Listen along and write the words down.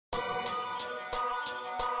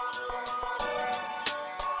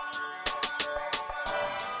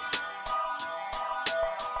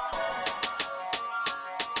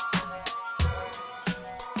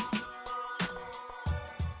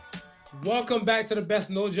Welcome back to the best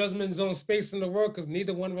no judgment zone space in the world because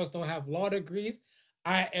neither one of us don't have law degrees.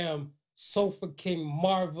 I am Sofa King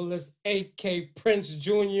Marvelous, AK Prince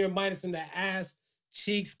Jr., minus in the ass,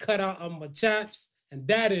 cheeks cut out on my chaps. And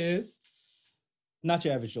that is... Not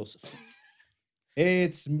your average Joseph.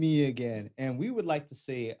 It's me again. And we would like to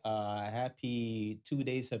say happy 2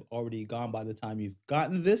 days have already gone by the time you've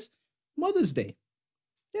gotten this. Mother's Day.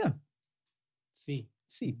 Yeah. Sí.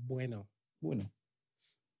 Bueno.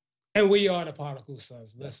 And we are the Particle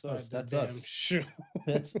Sons. That's us. That's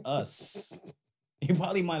us. You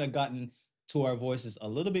probably might have gotten to our voices a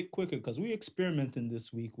little bit quicker because we experimenting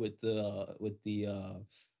this week with the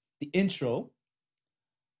intro.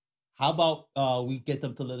 How about we get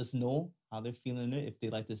them to let us know how they're feeling it, if they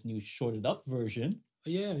like this new shorted up version.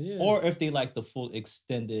 Yeah. Or if they like the full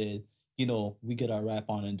extended, we get our rap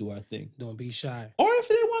on and do our thing. Don't be shy. Or if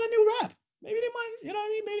they want a new rap. Maybe they might,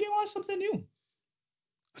 maybe they want something new.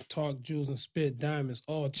 I talk jewels and spit diamonds,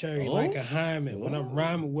 all cherry like a hymen. When I'm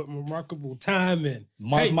rhyming with remarkable timing.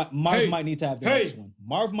 Marv might need to have the next one.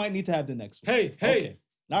 Marv might need to have the next one. Hey. Okay.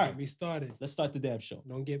 All right. Get me started. Let's start the damn show.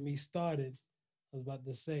 Don't get me started. I was about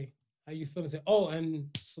to say, how you feeling? Oh, and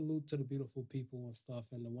salute to the beautiful people and stuff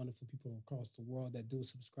and the wonderful people across the world that do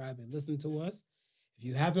subscribe and listen to us. If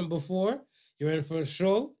you haven't before, you're in for a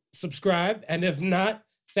show. Subscribe. And if not,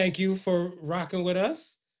 thank you for rocking with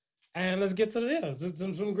us. And let's get to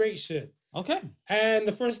some great shit. Okay. And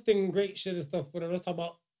the first thing, great shit and stuff, let's talk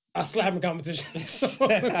about a slapping competition.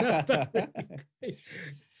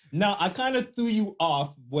 Now, I kind of threw you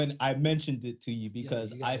off when I mentioned it to you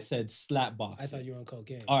because I said slap boxing. I thought you were on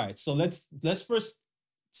cocaine. All right, so let's first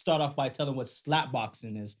start off by telling what slap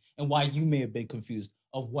boxing is and why you may have been confused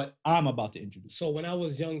of what I'm about to introduce. So when I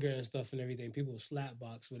was younger and stuff and everything, people would slap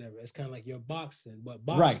box, whatever. It's kind of like you're boxing, but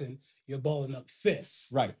boxing, you're balling up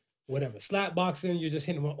fists. Right. Whatever. Slap boxing, you're just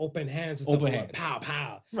hitting them with open hands and stuff. Open hands. Pow,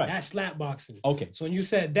 pow. Right. That's slap boxing. Okay. So when you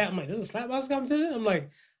said that, I'm like, this is a slap boxing competition? I'm like,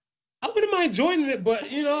 I wouldn't mind joining it, but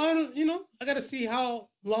I got to see how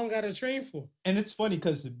long I got to train for. And it's funny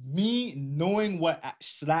because me knowing what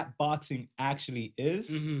slap boxing actually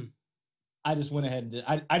is, I just went ahead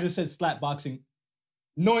and I just said slap boxing,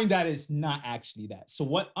 knowing that it's not actually that. So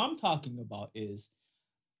what I'm talking about is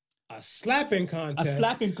a slapping contest. A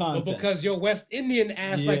slapping contest. But because your West Indian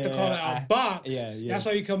ass like to call it a box, that's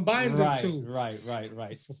why you combine the two.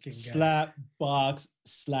 Right. Slap box,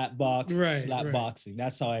 slap boxing.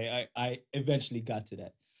 That's how I eventually got to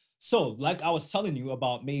that. So, like I was telling you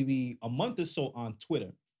about maybe a month or so on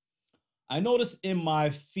Twitter, I noticed in my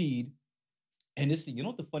feed, and this, you know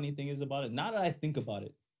what the funny thing is about it? Now that I think about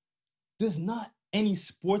it, there's not any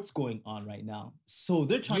sports going on right now. So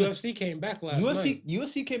they're trying UFC came back last night.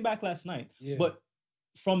 UFC came back last night. Yeah. But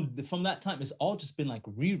from that time, it's all just been like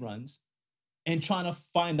reruns and trying to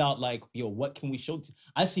find out like, what can we show?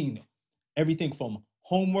 I've seen everything from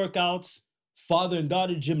home workouts, father and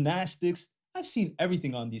daughter gymnastics. I've seen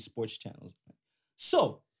everything on these sports channels.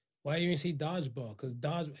 So why you didn't see dodgeball?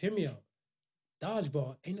 Because hear me out.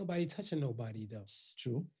 Dodgeball, ain't nobody touching nobody though. It's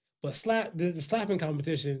true. But the slapping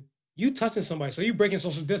competition, you touching somebody, so you breaking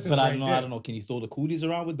social distance. But I don't know. Can you throw the cooties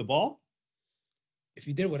around with the ball? If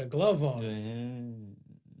you did it with a glove on.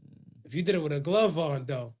 If you did it with a glove on,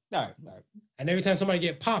 though. All right. And every time somebody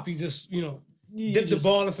get popped, you just, dip the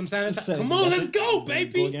ball in some sanitizer. Come on, let's go,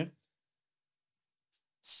 baby. Go again.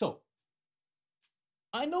 So,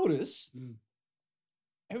 I noticed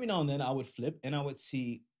every now and then I would flip and I would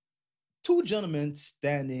see two gentlemen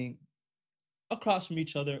standing across from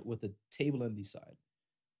each other with a table on the side.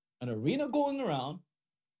 An arena going around,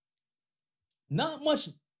 not much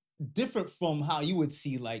different from how you would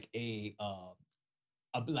see like a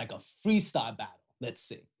freestyle battle, let's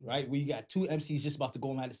say, right? Where you got two MCs just about to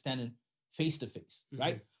go around and standing face to face,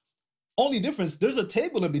 right? Only difference, there's a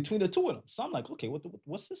table in between the two of them. So I'm like, okay,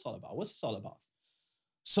 what's this all about?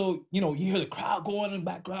 So, you hear the crowd going in the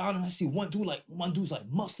background and I see one dude's like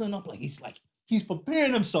muscling up, like he's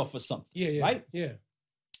preparing himself for something. Yeah. Right? Yeah.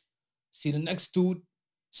 See the next dude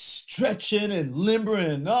stretching and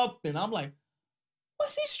limbering up, and I'm like,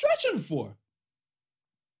 what's he stretching for?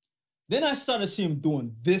 Then I started seeing him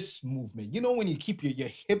doing this movement. You know when you keep your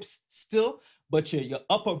hips still, but your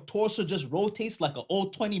upper torso just rotates like an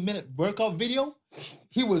old 20-minute workout video?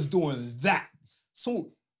 He was doing that.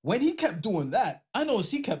 So when he kept doing that, I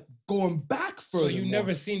noticed he kept going back further. So you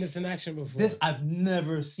never seen this in action before? This I've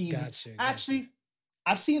never seen. Gotcha. Actually,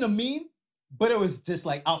 I've seen a meme, but it was just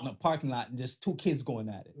like out in the parking lot and just two kids going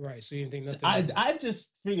at it. Right, so you didn't think nothing. I just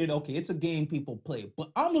figured, okay, it's a game people play.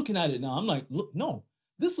 But I'm looking at it now. I'm like, look, no,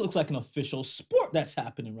 this looks like an official sport that's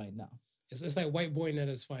happening right now. It's like white boy at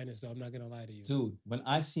his finest, though. I'm not gonna lie to you. Dude, when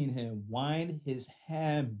I seen him wind his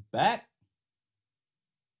hand back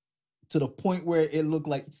to the point where it looked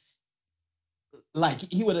like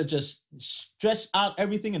he would have just stretched out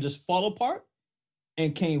everything and just fall apart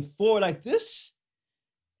and came forward like this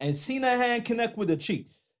and seen that hand connect with the cheek.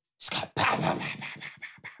 Scott, pow, pow, pow, pow, pow,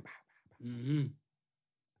 pow, pow, pow. Mm-hmm.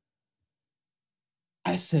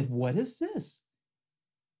 I said, what is this?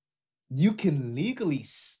 You can legally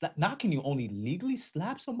slap. Now can you only legally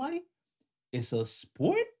slap somebody? It's a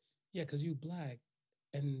sport? Yeah, because you black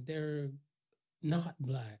and they're not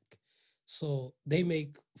black. So they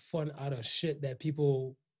make fun out of shit that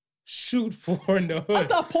people shoot for in the hood. I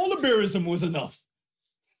thought polar bearism was enough.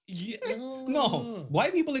 Yeah, No,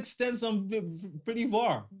 white people extend some pretty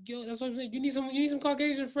far. Yo, that's what I'm saying. You need some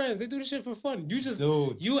Caucasian friends. They do this shit for fun.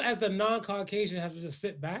 Dude. You as the non-Caucasian have to just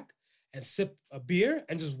sit back and sip a beer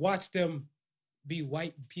and just watch them be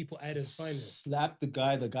white people at his finest. Slap the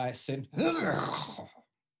guy said,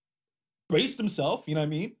 braced himself, you know what I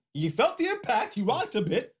mean? He felt the impact, he rocked a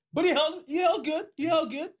bit, but he held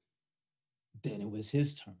good. Then it was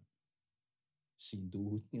his turn. Seen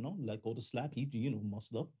dude, let go the slap. He,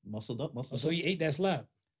 muscled up. So he ate that slap.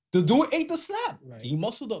 The dude ate the slap. Right. He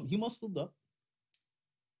muscled up.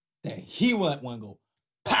 Then he let one go.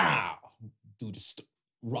 Pow! Dude just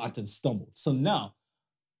rocked and stumbled. So now,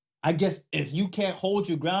 I guess if you can't hold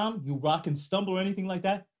your ground, you rock and stumble or anything like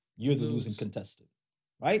that, you're the losing contestant,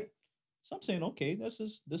 right? So I'm saying, okay, this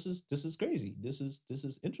is crazy. This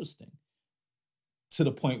is interesting. To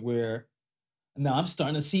the point where now I'm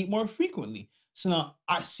starting to see it more frequently. So now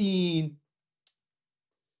I seen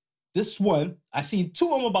this one. I seen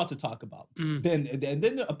two I'm about to talk about.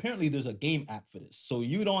 Then apparently there's a game app for this. So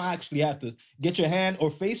you don't actually have to get your hand or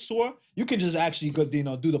face sore. You can just actually go,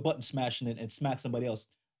 do the button smashing and smack somebody else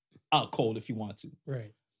out cold if you want to.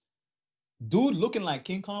 Right. Dude looking like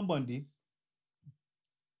King Kong Bundy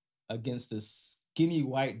against this skinny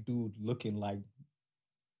white dude looking like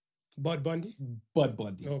Bud Bundy? Bud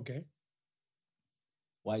Bundy. Okay.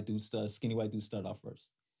 Skinny white dude started off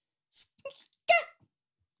first.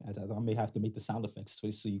 I may have to make the sound effects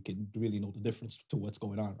so you can really know the difference to what's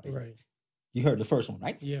going on, right? Right. You heard the first one,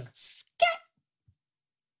 right? Yeah.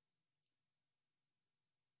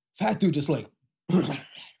 Fat dude just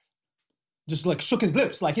shook his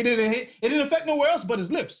lips. Like it didn't affect nowhere else but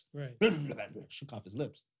his lips. Right. Shook off his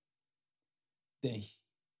lips. Then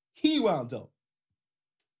he wound up.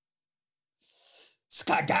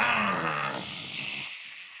 Skaga!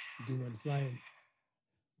 Dude went flying.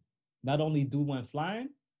 Not only dude went flying,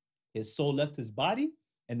 his soul left his body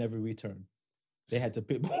and never returned. They had to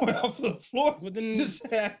pick boy off the floor. This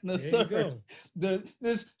and the third. You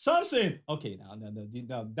go. So I'm saying, okay,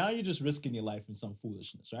 now you're just risking your life in some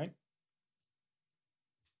foolishness, right?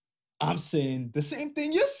 I'm saying the same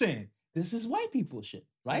thing you're saying. This is white people shit,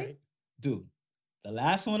 right? Dude, the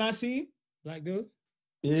last one I seen, black dude?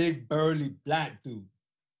 Big burly black dude.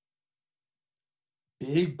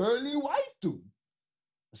 Big burly white dude.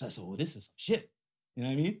 So I said, oh, this is some shit. You know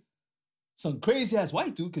what I mean? Some crazy ass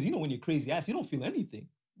white dude, because when you're crazy ass, you don't feel anything.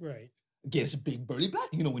 Right. Against a big burly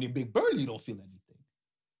black. When you're big burly, you don't feel anything.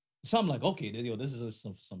 So I'm like, okay, this is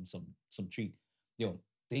some treat.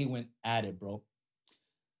 They went at it, bro.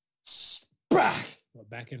 Sprack.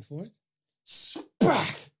 Back and forth?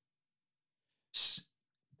 Sprack.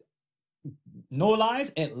 No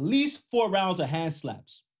lies, at least 4 rounds of hand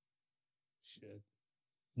slaps. Shit.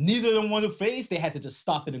 Neither of them wanted to face. They had to just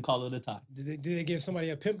stop it and call it a tie. Did they give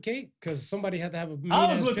somebody a pimp cake? Because somebody had to have a. I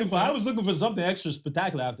was looking for something extra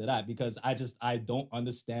spectacular after that because I don't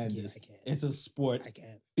understand this. It's a sport. I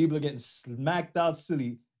can't. People are getting smacked out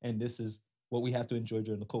silly, and this is what we have to enjoy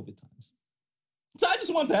during the COVID times. So I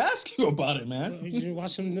just wanted to ask you about it, man. Well, you should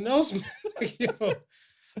watch something else,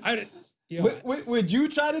 man. Would you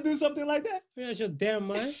try to do something like that? Yeah, that's your damn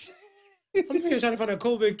mind. I'm here trying to find a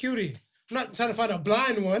COVID cutie. I'm not trying to find a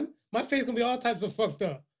blind one. My face gonna be all types of fucked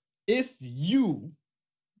up. If you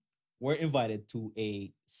were invited to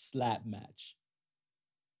a slap match.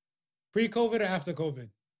 Pre-COVID or after COVID?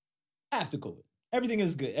 After COVID. Everything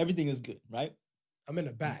is good, right? I'm in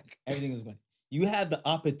the back. Everything is good. You had the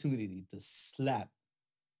opportunity to slap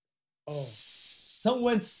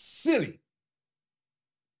someone silly.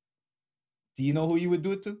 Do you know who you would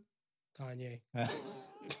do it to? Kanye.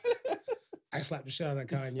 I slapped the shit out of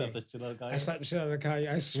Kanye. I slapped the shit out of Kanye.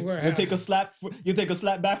 I swear. You take a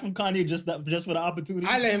slap back from Kanye just for the opportunity.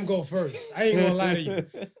 I let him go first. I ain't gonna lie to you,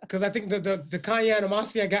 because I think the Kanye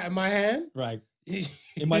animosity I got in my hand, right?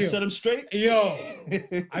 It might set him straight. Yo,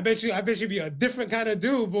 I bet you be a different kind of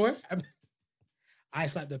dude, boy. I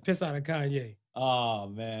slapped the piss out of Kanye. Oh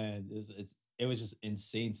man, it was just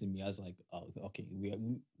insane to me. I was like, oh, okay,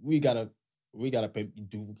 we gotta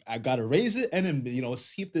I gotta raise it, and then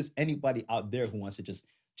see if there's anybody out there who wants to just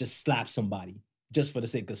slap somebody just for the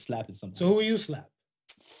sake of slapping somebody. So who will you slap?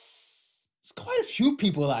 There's quite a few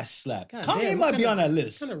people I slap. God Kanye damn, might be on that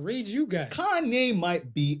list. What kind of rage you got? Kanye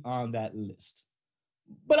might be on that list,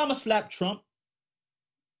 but I'm gonna slap Trump.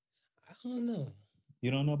 I don't know.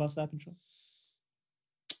 You don't know about slapping Trump?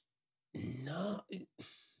 No.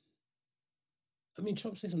 I mean,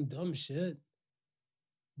 Trump said some dumb shit,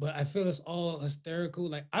 but I feel it's all hysterical.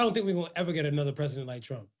 Like, I don't think we're going to ever get another president like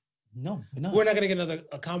Trump. No, we're not. We're not going to get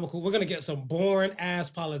a comical. We're going to get some boring-ass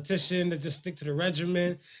politician that just stick to the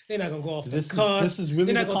regimen. They're not going to go off the cuss. This is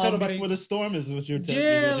really the calm before the storm is what you're trying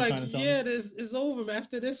to tell me. Yeah, this is over. Man.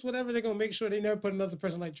 After this, whatever, they're going to make sure they never put another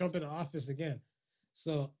person like Trump in the office again.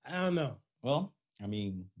 So, I don't know. Well, I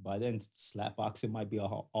mean, by then, slap boxing might be an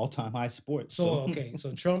all-time high sport. So, okay.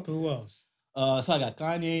 So, Trump, who else? So I got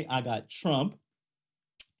Kanye, I got Trump,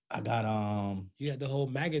 I got You got the whole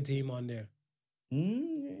MAGA team on there.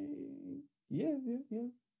 Yeah.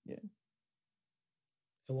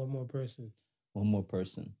 And one more person.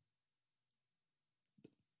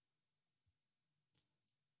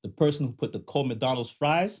 The person who put the cold McDonald's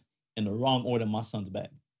fries in the wrong order in my son's bag.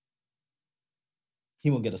 He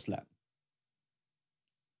won't get a slap.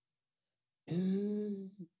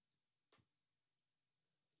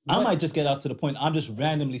 I might just get out to the point I'm just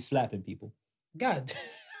randomly slapping people. God.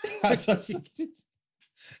 Maybe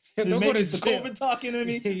it's the COVID talking to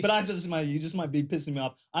me, but you just might be pissing me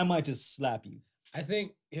off. I might just slap you.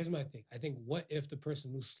 Here's my thing. I think, what if the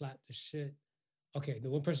person who slapped the shit, okay, the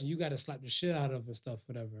one person you got to slap the shit out of and stuff,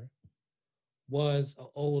 whatever, was an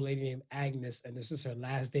old lady named Agnes, and this is her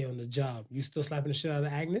last day on the job. You still slapping the shit out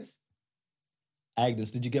of Agnes?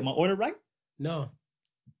 Agnes, did you get my order right? No.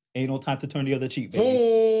 Ain't no time to turn the other cheek, baby.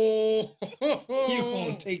 Oh. You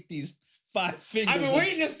won't take these 5 fingers. I've been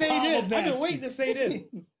waiting to say this.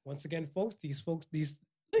 Once again, folks, these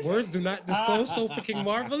words do not disclose so freaking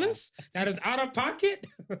marvelous. That is out of pocket.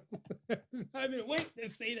 I've been waiting to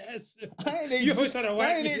say that shit. I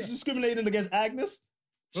ain't discriminating against Agnes.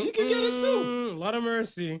 She can get it too. A lot of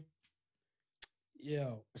mercy.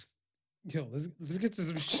 Yo, let's get to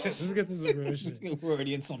some shit. Let's get to some real shit. We're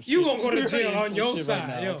already in some shit. You gonna go to jail on your side. Right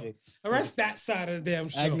now. Yo, okay. Arrest that side of the damn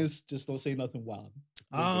show. Agnes, just don't say nothing wild.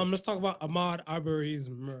 Let's talk about Ahmaud Arbery's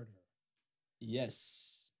murder.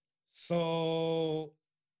 Yes. So,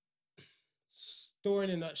 story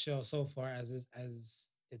in a nutshell so far, as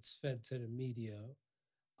it's fed to the media,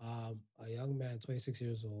 a young man, 26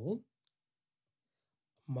 years old,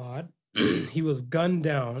 Ahmaud, he was gunned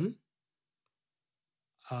down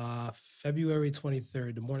February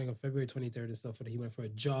 23rd, the morning of February 23rd and stuff. He went for a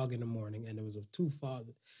jog in the morning, and there was two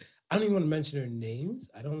fathers. I don't even want to mention their names.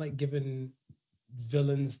 I don't like giving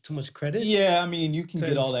villains too much credit. Yeah, I mean, you can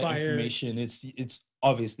get all that information. It's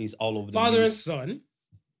obviously it's all over the father news. And son.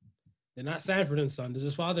 They're not Sanford and Son. They're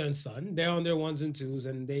just father and son. They're on their ones and twos,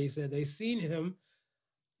 and they said they seen him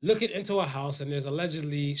looking into a house, and there's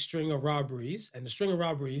allegedly string of robberies, and the string of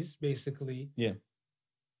robberies basically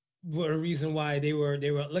were the reason why they were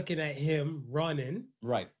looking at him running,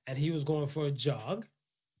 right? And he was going for a jog,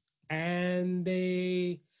 and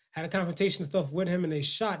they had a confrontation stuff with him, and they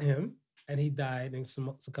shot him, and he died and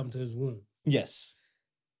succumbed to his wound. Yes.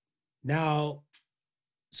 Now,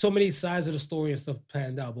 so many sides of the story and stuff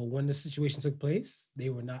panned out, but when the situation took place, they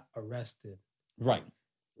were not arrested. Right.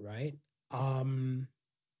 Right.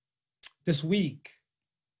 This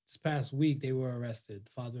past week, they were arrested.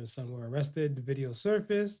 The father and son were arrested. The video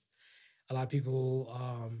surfaced. A lot of people,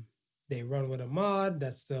 they run with Ahmaud.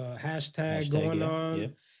 That's the hashtag going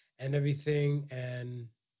on and everything. And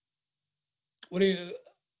what are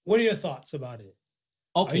your thoughts about it?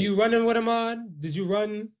 Okay. Are you running with Ahmaud? Did you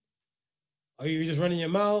run? Are you just running your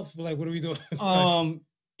mouth? Like, what are we doing?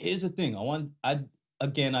 Here's the thing. I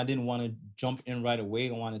didn't want to jump in right away.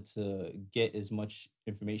 I wanted to get as much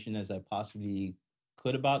information as I possibly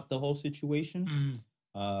could about the whole situation.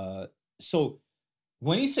 So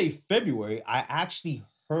when you say February, I actually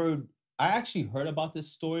heard about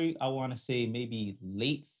this story. I want to say maybe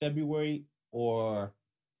late February or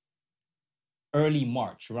early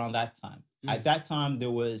March, around that time. At that time,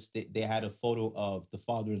 they had a photo of the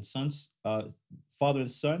father and son, and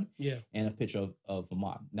a picture of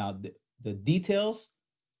Ahmaud. Now the details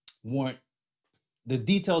weren't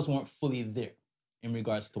fully there in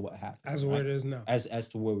regards to what happened. As where it is now. As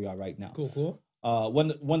to where we are right now. Cool. One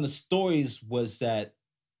of the stories was that,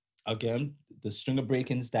 again, the string of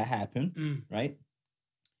break-ins that happened, right?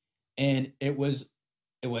 And it was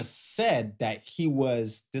it was said that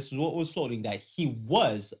this was what was floating, that he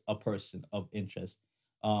was a person of interest,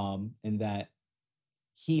 and that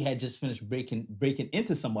he had just finished breaking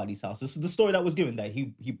into somebody's house. This is the story that was given, that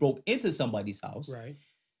he broke into somebody's house. Right.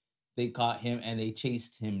 They caught him and they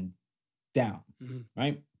chased him down. Mhm.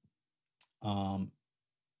 Right.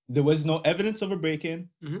 There was no evidence of a break-in.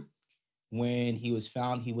 Mhm. When he was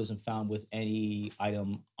found, he wasn't found with any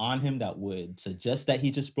item on him that would suggest that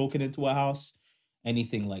he just broken into a house,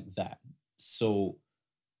 anything like that. So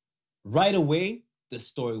right away, the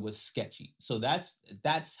story was sketchy. So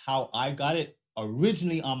that's how I got it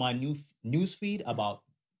originally on my news feed about,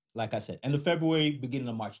 like I said, end of February, beginning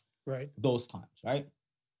of March. Right. Those times, right?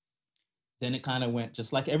 Then it kind of went,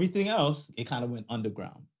 just like everything else, it kind of went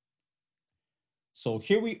underground. So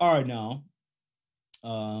here we are now.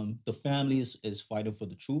 The family is fighting for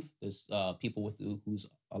the truth. There's people who's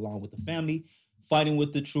along with the family fighting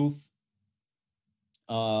with the truth.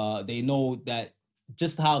 They know that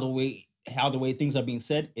just how the way things are being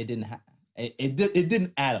said, it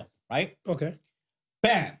didn't add up, right? Okay.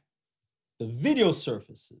 Bam! The video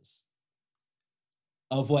surfaces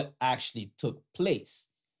of what actually took place.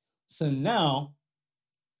 So now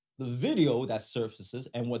the video that surfaces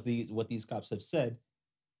and what these cops have said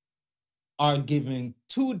are giving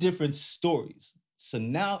two different stories. So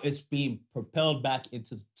now it's being propelled back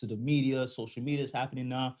into the media. Social media is happening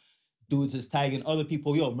now. Dudes is tagging other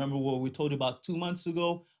people. Yo, remember what we told you about 2 months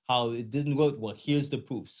ago? How it didn't work? Well, here's the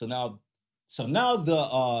proof. So now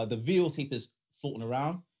the videotape is floating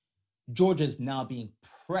around. Georgia is now being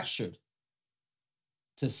pressured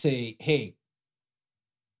to say, hey,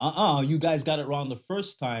 you guys got it wrong the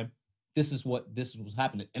first time. This is what's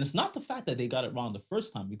happening. And it's not the fact that they got it wrong the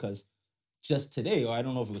first time, because just today, or I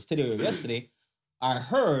don't know if it was today or yesterday, I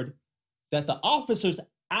heard that the officers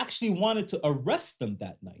actually wanted to arrest them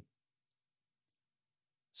that night.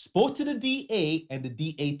 Spoke to the DA, and the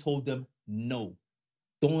DA told them, no,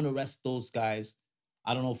 don't arrest those guys.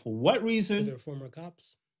 I don't know for what reason. So they're former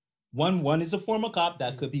cops? One is a former cop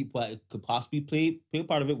that could possibly play a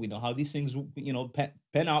part of it. We know how these things,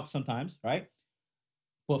 pen out sometimes, right?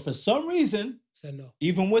 But for some reason, said no.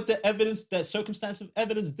 Even with the evidence, that circumstantial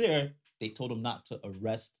evidence there, they told him not to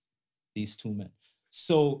arrest these two men.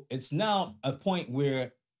 So it's now a point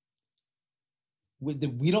where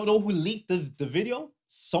we don't know who leaked the video.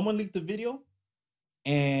 Someone leaked the video.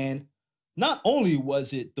 And not only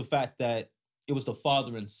was it the fact that it was the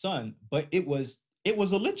father and son, but it was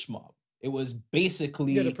a lynch mob. It was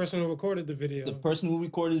basically the person who recorded the video. The person who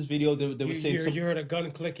recorded this video, they were saying you heard a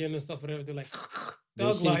gun clicking and stuff, whatever. They're like, they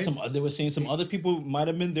were saying some other people might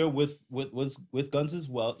have been there with guns as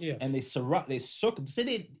well. Yeah. And they circled.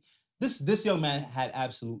 This young man had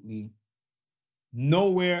absolutely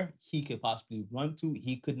nowhere he could possibly run to.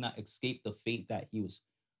 He could not escape the fate that he was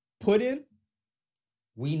put in.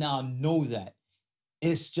 We now know that.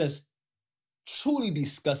 It's just truly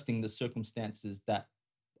disgusting, the circumstances that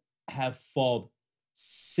have fallen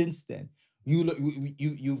since then.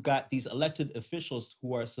 You've got these elected officials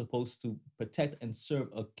who are supposed to protect and serve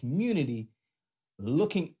a community,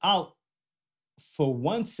 looking out for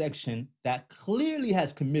one section that clearly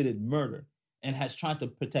has committed murder and has tried to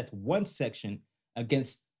protect one section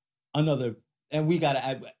against another. And we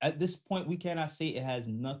gotta, at this point, we cannot say it has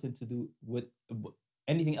nothing to do with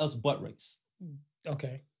anything else but race.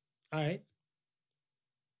 Okay. All right.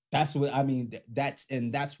 That's what I mean. That's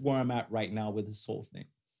where I'm at right now with this whole thing.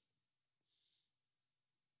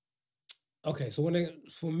 Okay, so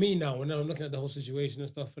for me now, when I'm looking at the whole situation and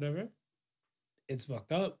stuff, whatever, it's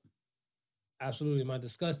fucked up. Absolutely. Am I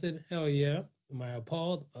disgusted? Hell yeah. Am I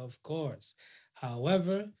appalled? Of course.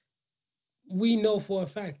 However, we know for a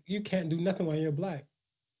fact you can't do nothing while you're black.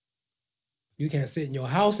 You can't sit in your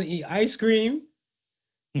house and eat ice cream.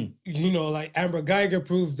 Like Amber Geiger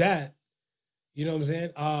proved that. You know what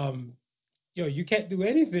I'm saying? You can't do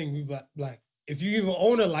anything with black. If you even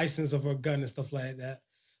own a license of a gun and stuff like that,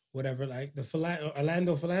 whatever, like the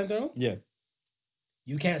Orlando Philandro. Yeah.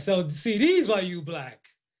 You can't sell CDs while you black.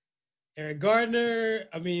 Eric Gardner,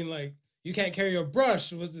 you can't carry a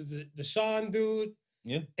brush. Was the Sean dude?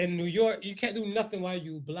 Yeah. In New York, you can't do nothing while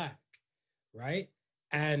you black, right?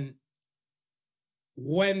 And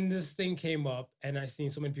when this thing came up, and I seen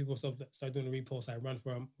so many people start doing the reposts, I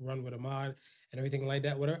run with Ahmaud and everything like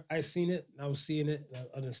that, whatever. I seen it, I was seeing it,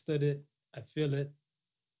 I understood it, I feel it.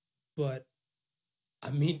 But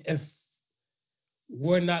if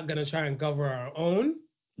we're not gonna try and cover our own,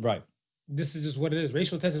 right? This is just what it is.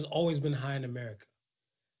 Racial tension has always been high in America,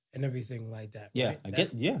 and everything like that. Yeah, right? I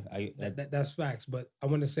get. Yeah, that's facts. But I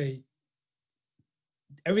want to say,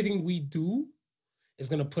 everything we do is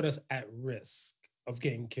gonna put us at risk. of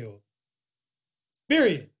getting killed.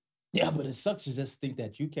 Period. Yeah, but it sucks to just think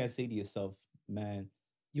that you can't say to yourself, man,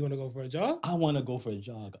 You want to go for a jog? I want to go for a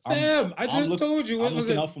jog. Fam, I just told you. I'm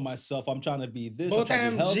looking out for myself. I'm trying to be this. I'm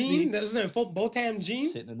trying to be Botham healthy. Jean? That's not Botham Jean?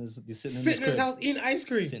 Sitting in his Sitting in his house eating ice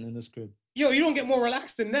cream. Sitting in this crib. Yo, you don't get more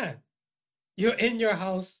relaxed than that. You're in your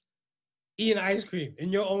house eating ice cream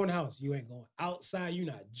in your own house. You ain't going outside. You're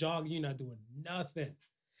not jogging. You're not doing nothing.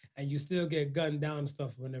 And you still get gunned down and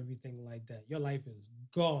stuff and everything like that. Your life is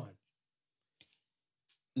gone.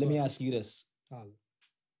 Let me ask you this.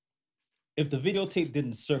 If the videotape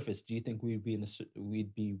didn't surface, do you think we'd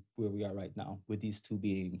be where we are right now with these two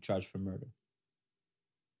being charged for murder?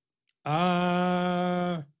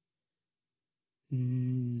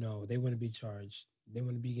 No, they wouldn't be charged. They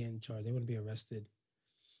wouldn't be getting charged. They wouldn't be arrested.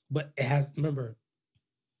 But it has, remember,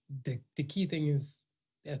 the key thing is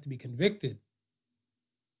they have to be convicted.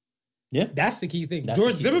 Yeah. That's the key thing.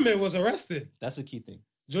 George Zimmerman was arrested. That's the key thing.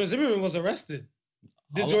 George Zimmerman was arrested.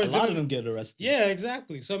 A lot of them get arrested. Yeah,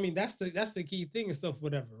 exactly. So I mean, that's the key thing and stuff,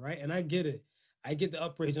 whatever, right? And I get it. I get the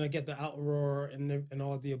outrage and I get the outroar and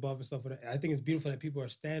all of the above and stuff. Whatever. I think it's beautiful that people are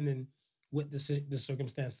standing with the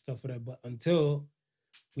circumstance stuff, whatever. But until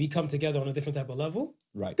we come together on a different type of level,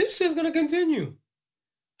 right? This shit's gonna continue.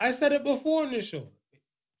 I said it before on this show.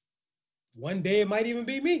 One day it might even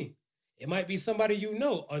be me. It might be somebody you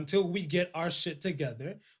know. Until we get our shit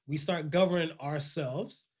together, we start governing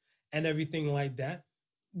ourselves and everything like that.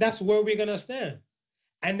 That's where we're gonna stand.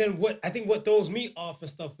 And then what throws me off and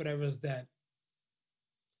stuff, whatever, is that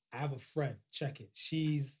I have a friend. Check it.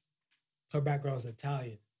 Her background's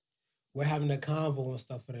Italian. We're having a convo and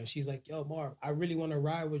stuff for that. She's like, yo, Marv, I really want to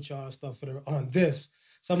ride with y'all and stuff for that on this.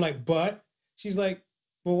 So I'm like, but she's like,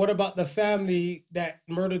 well, what about the family that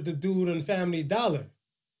murdered the dude on Family Dollar?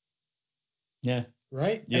 Yeah.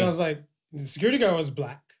 Right? Yeah. And I was like, the security guard was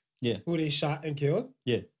black. Yeah. Who they shot and killed.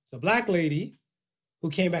 Yeah. It's a black lady who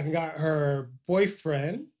came back and got her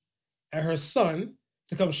boyfriend and her son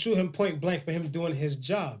to come shoot him point blank for him doing his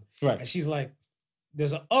job. Right. And she's like,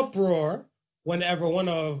 there's an uproar whenever one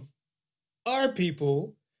of our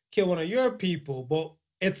people kill one of your people, but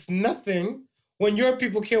it's nothing when your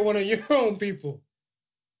people kill one of your own people.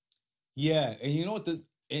 Yeah, and you know what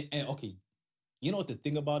okay, you know what the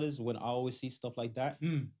thing about is when I always see stuff like that,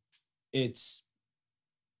 it's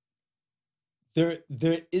there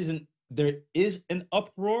is an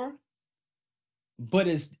uproar, but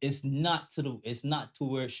it's not to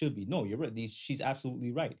where it should be. No, you're right. She's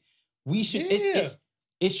absolutely right. We should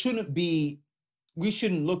it shouldn't be. We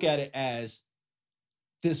shouldn't look at it as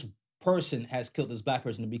this person has killed this black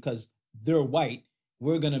person because they're white.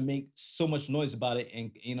 We're gonna make so much noise about it,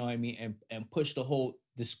 and you know what I mean, and push the whole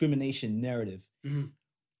discrimination narrative, and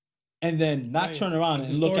then not turn around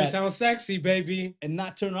and look at. Sounds sexy, baby, and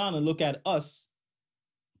not turn around and look at us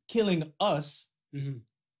killing us,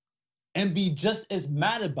 and be just as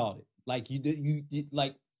mad about it. Like you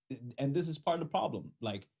like, and this is part of the problem.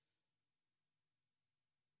 Like,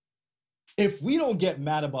 if we don't get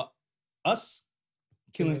mad about us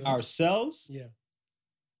killing ourselves,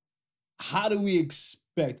 how do we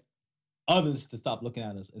expect others to stop looking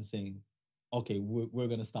at us and saying, okay, we're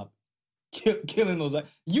going to stop killing those?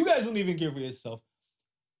 You guys don't even care for yourself.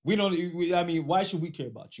 I mean, why should we care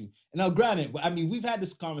about you? And now, granted, I mean, we've had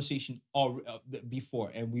this conversation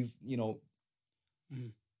before, and we've,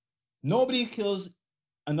 nobody kills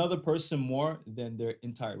another person more than their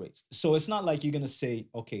entire race. So it's not like you're going to say,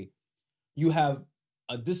 okay, you have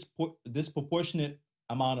a disproportionate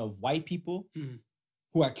amount of white people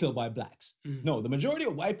who are killed by blacks. No, the majority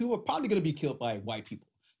of white people are probably going to be killed by white people.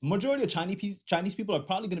 The majority of Chinese people are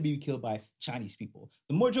probably going to be killed by Chinese people.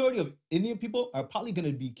 The majority of Indian people are probably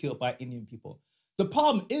going to be killed by Indian people. The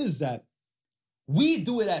problem is that we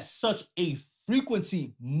do it at such a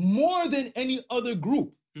frequency more than any other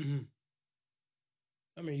group.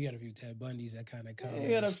 I mean, you got a few Ted Bundys that kind of come. You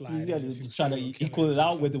got to try to equal it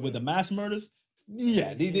out with the mass murders.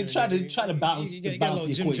 Yeah, they try to balance the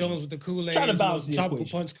equation. Jim Jones with the Kool-Aid. Try to balance the tropical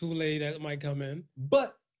equation. punch Kool-Aid that might come in.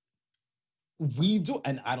 But we do,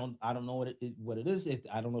 and I don't know what it is.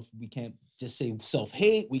 I don't know if we can't just say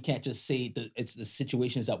self-hate. We can't just say it's the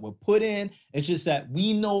situations that we're put in. It's just that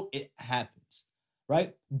we know it happens,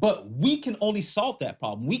 right? But we can only solve that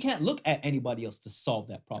problem. We can't look at anybody else to solve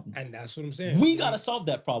that problem. And that's what I'm saying. We gotta solve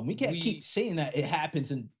that problem. We can't keep saying that it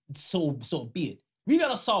happens and so be it. We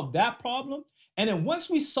gotta solve that problem. And then once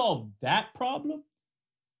we solve that problem,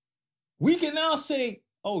 we can now say,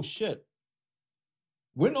 oh shit,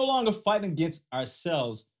 we're no longer fighting against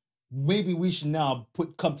ourselves. Maybe we should now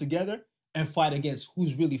come together and fight against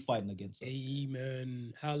who's really fighting against us.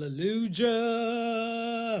 Amen. Hallelujah.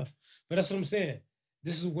 But that's what I'm saying.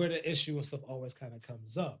 this is where the issue and stuff always kind of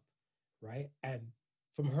comes up, right? And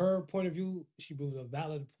from her point of view, she brings a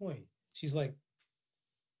valid point. She's like,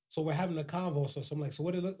 so we're having a convo. So I'm like, so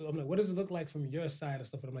what does it look like from your side and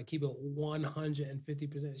stuff? And I'm like, keep it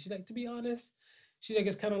 150%. She's like, to be honest, she's like,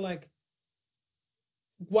 it's kind of like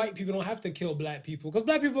white people don't have to kill black people because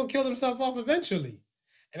black people kill themselves off eventually.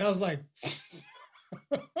 And I was like,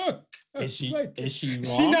 is she wrong?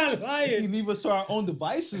 She not lying. If you leave us to our own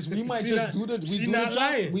devices, we might just do the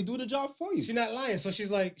job. We do the job for you. She's not lying. So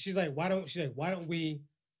she's like, why don't we?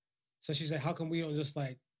 So she's like, how come we don't just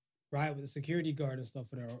like ride with the security guard and stuff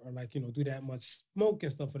for that, or like, do that much smoke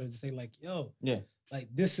and stuff for that to say like, yo, yeah, like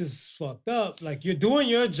this is fucked up. Like you're doing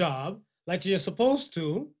your job like you're supposed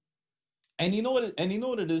to. And you know what?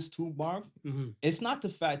 It is too, Marv. Mm-hmm. It's not the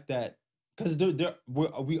fact that because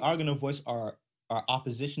we are gonna voice our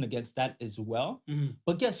opposition against that as well. Mm-hmm.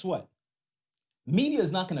 But guess what? Media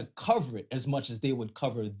is not gonna cover it as much as they would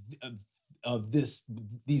cover of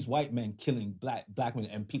these white men killing black men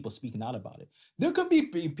and people speaking out about it. There could be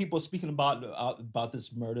people speaking about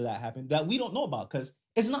this murder that happened that we don't know about because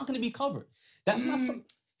it's not going to be covered. That's not something.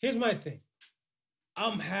 Here's my thing.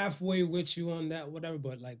 I'm halfway with you on that, whatever,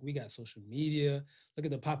 but like we got social media. Look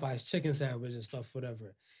at the Popeyes chicken sandwich and stuff,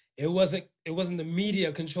 whatever. It wasn't the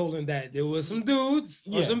media controlling that. There was some dudes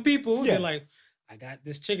or some people. They're like, I got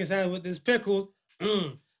this chicken sandwich with this pickles.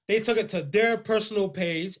 They took it to their personal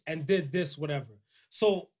page and did this, whatever.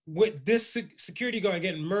 So with this security guard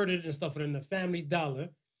getting murdered and stuff in the Family Dollar,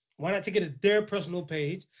 why not take it to their personal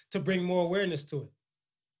page to bring more awareness to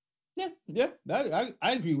it? Yeah.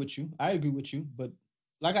 I agree with you. But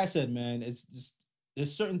like I said, man, it's just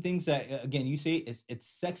there's certain things that again you say it's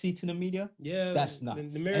sexy to the media. Yeah, that's not.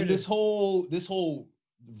 And this whole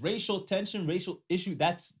racial tension, racial issue,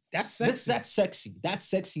 that's sexy. That's sexy. That's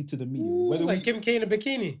sexy to the media. Whether like Kim K in a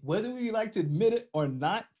bikini. Whether we like to admit it or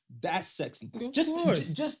not, that's sexy. Just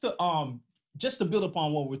to build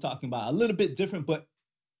upon what we're talking about, a little bit different, but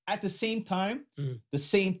at the same time, the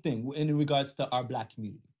same thing in regards to our black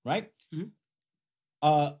community, right? Mm-hmm.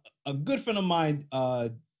 A good friend of mine,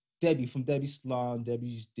 Debbie from Debbie's Salon,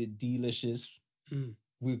 Debbie's Delicious.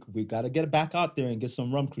 We gotta get back out there and get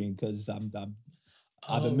some rum cream because I've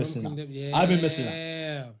been missing out. Yeah. I've been missing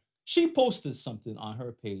out. She posted something on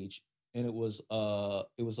her page, and it was a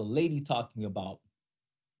lady talking about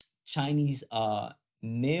Chinese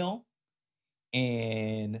nail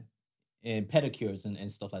and pedicures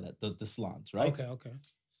and stuff like that. The salons, right? Okay.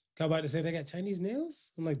 How about to say they got Chinese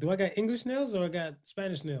nails? I'm like, do I got English nails or I got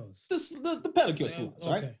Spanish nails? The pedicure salons,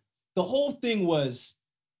 right? Okay. The whole thing was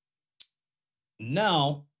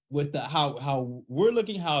now with the how we're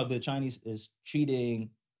looking how the Chinese is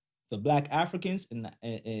treating the black Africans in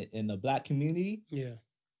the black community. Yeah.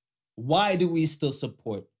 Why do we still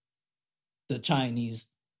support the Chinese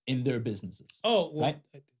in their businesses? Oh, well,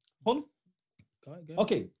 right. Hold on. Go ahead.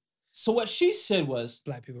 Okay. So what she said was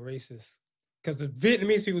black people racist because the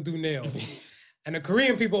Vietnamese people do nails and the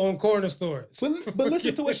Korean people own corner stores. But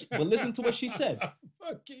listen to what she said.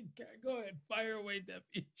 Fucking go ahead, fire away,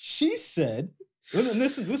 Debbie. She said.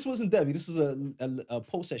 This wasn't Debbie. This is a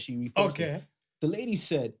post that she reposted. Okay. The lady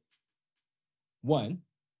said, one,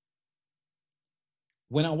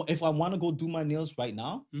 if I want to go do my nails right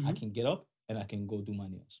now, I can get up and I can go do my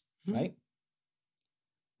nails, right?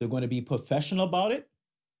 They're going to be professional about it,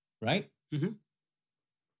 right? Mm-hmm.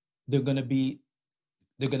 They're going to be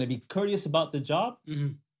courteous about the job,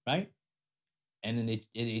 right? And then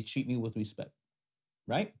they treat me with respect,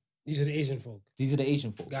 right? These are the Asian folk.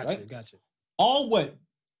 Gotcha. All what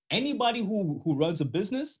anybody who runs a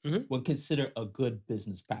business would consider a good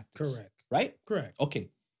business practice. Correct. Right? Correct.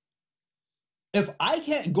 Okay. If I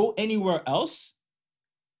can't go anywhere else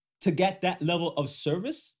to get that level of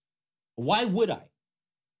service, why would I?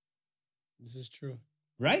 This is true.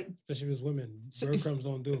 Right? Especially if it's women. Breadcrumbs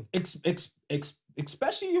don't do.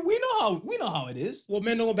 Especially we know how it is. Well,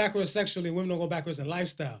 men don't go backwards sexually, women don't go backwards in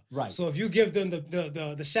lifestyle. Right. So if you give them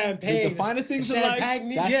the champagne, the finer things in life,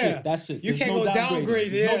 that's it. You can't go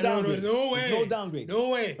downgrade. There's no downgrade. No way. There's no downgrade. No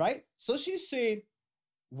way. Right? So she's saying,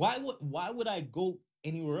 why would I go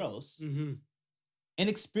anywhere else and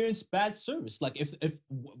experience bad service? Like if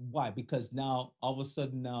why? Because now all of a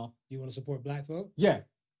sudden now you want to support black folk? Yeah.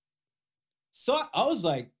 So I was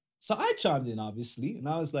like, so I chimed in obviously, and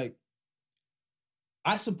I was like,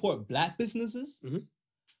 I support black businesses,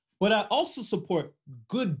 but I also support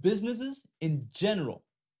good businesses in general,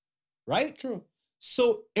 right? True.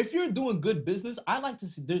 So if you're doing good business, I like to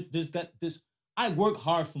see I work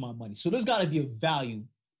hard for my money. So there's got to be a value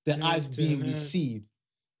that I've being received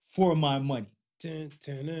for my money. Dun,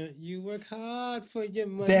 dun, dun. You work hard for your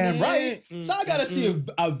money. Damn right. So I gotta see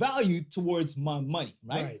a value towards my money,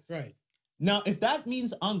 right? Right. Now, if that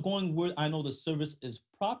means I'm going where I know the service is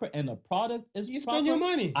proper and the product is You proper, spend your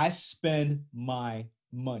money. I spend my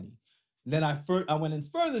money. Then I went in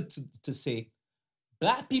further to say,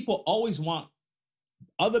 Black people always want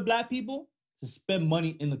other Black people to spend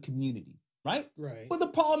money in the community, right? Right. But the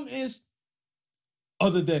problem is,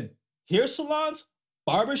 other than hair salons,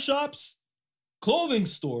 barbershops, clothing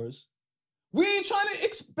stores, we ain't trying to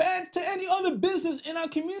expand to any other business in our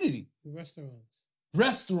community.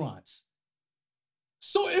 Restaurants.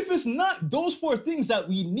 So if it's not those 4 things that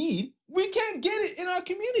we need, we can't get it in our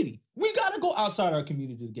community. We gotta go outside our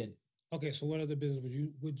community to get it. Okay, so what other business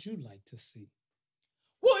would you like to see?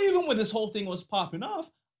 Well, even when this whole thing was popping off,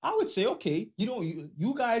 I would say, okay,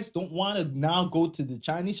 you guys don't want to now go to the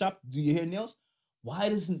Chinese shop, do your hair nails? Why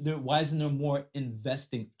isn't there more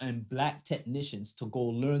investing in Black technicians to go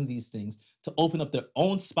learn these things, to open up their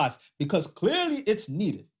own spots? Because clearly it's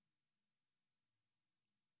needed.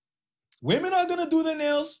 Women are going to do their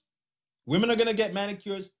nails. Women are going to get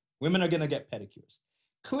manicures. Women are going to get pedicures.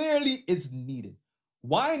 Clearly it's needed.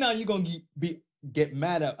 Why now you going to get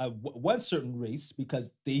mad at one certain race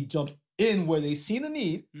because they jumped in where they seen a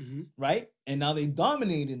need, right? And now they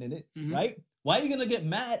dominated in it, right? Why are you going to get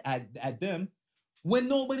mad at them when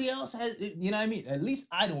nobody else has, you know what I mean? At least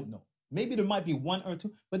I don't know. Maybe there might be 1 or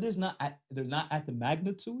 2, but they're not at the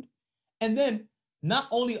magnitude. And then not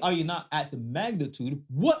only are you not at the magnitude,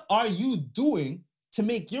 what are you doing to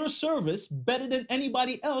make your service better than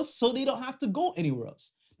anybody else so they don't have to go anywhere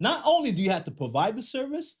else? Not only do you have to provide the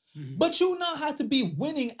service, but you now have to be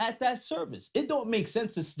winning at that service. It don't make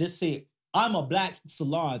sense to just say, I'm a Black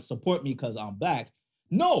salon, support me because I'm Black.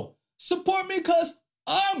 No, support me because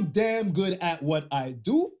I'm damn good at what I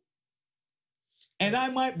do, and I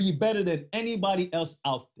might be better than anybody else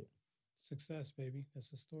out there. Success, baby.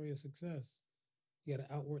 That's a story of success. You got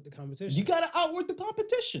to outwork the competition. You got to outwork the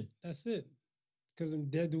competition. That's it. Because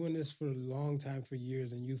they're doing this for a long time, for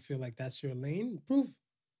years, and you feel like that's your lane. Prove.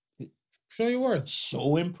 Show your worth.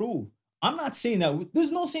 Show and prove. I'm not saying that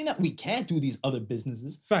there's no saying that we can't do these other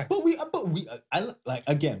businesses. Facts. But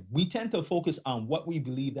we tend to focus on what we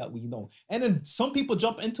believe that we know. And then some people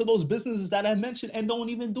jump into those businesses that I mentioned and don't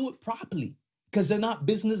even do it properly because they're not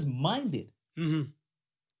business minded.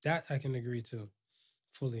 That I can agree to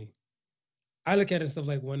fully. I look at it stuff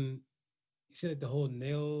like when you see like the whole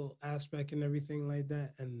nail aspect and everything like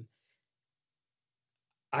that. And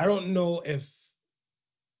I don't know if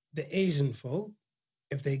the Asian folk,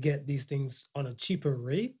 if they get these things on a cheaper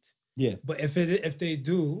rate. Yeah. But if they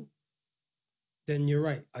do, then you're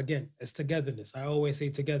right. Again, it's togetherness. I always say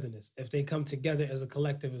togetherness. If they come together as a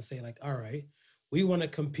collective and say like, all right, we want to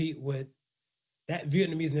compete with that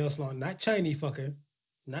Vietnamese nail salon, not Chinese fucker,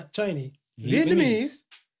 not Chinese, Vietnamese,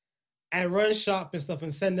 and run shop and stuff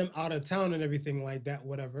and send them out of town and everything like that,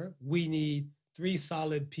 whatever. We need 3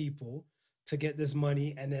 solid people to get this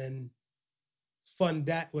money and then fund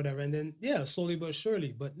that, whatever. And then, yeah, slowly but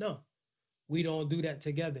surely. But no, we don't do that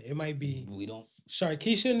together. It might be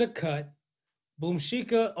Sharkeisha in the cut, Boom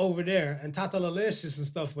Shika over there, and Tata Lalicious and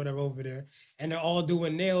stuff, whatever, over there. And they're all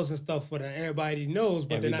doing nails and stuff, whatever. Everybody knows,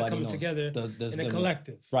 but they're not coming together in a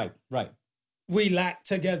collective. Right. We lack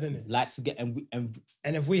togetherness.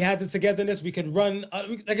 And if we had the togetherness, we could run,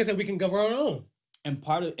 like I said, we can govern our own. And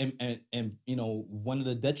part of, and one of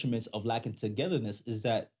the detriments of lacking togetherness is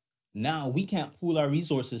that now we can't pool our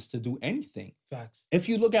resources to do anything. Facts. If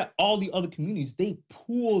you look at all the other communities, they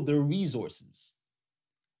pool their resources.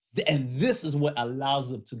 And this is what allows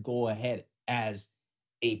them to go ahead as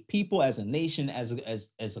a people, as a nation, as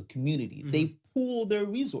a community. They pool their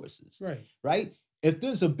resources. Right? If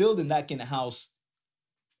there's a building that can house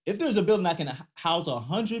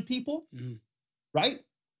 100 people, right?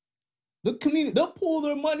 The community, they'll pool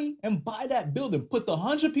their money and buy that building, put the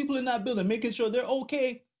 100 people in that building, making sure they're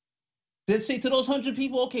okay. Then say to those 100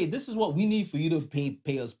 people, okay, this is what we need for you to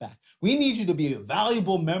pay us back. We need you to be a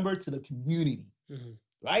valuable member to the community,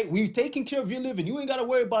 right? We've taken care of your living. You ain't got to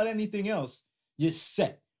worry about anything else. You're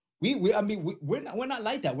set. We're not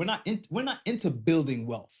like that. We're not into building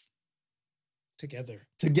wealth. Together.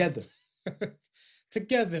 Together.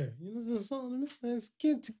 You know the song? Let's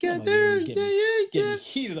get together. Getting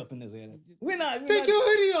heated up in this area. Take your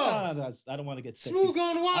hoodie off. No, I don't want to get sexy. Smooth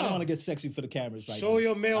on wild. I don't want to get sexy for the cameras right now. Show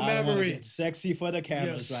your male memory. I don't want to get sexy for the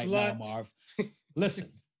cameras right now, Marv. Listen,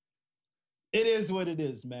 it is what it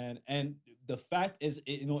is, man. And the fact is,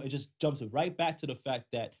 it just jumps right back to the fact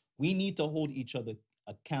that we need to hold each other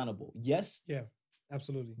accountable. Yes. Yeah,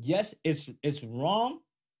 absolutely. Yes, it's wrong,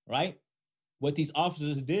 right? What these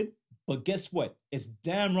officers did, But guess what? It's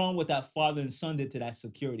damn wrong what that father and son did to that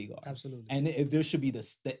security guard. Absolutely. And if there should be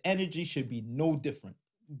this, the energy should be no different.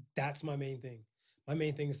 That's my main thing. My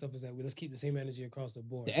main thing and stuff is that let's keep the same energy across the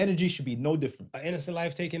board. The energy should be no different. An innocent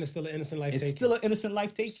life taken is still an innocent life taken. It's still an innocent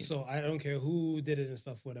life taken. So I don't care who did it and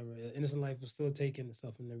stuff, whatever. An innocent life was still taken and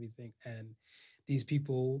stuff and everything. And these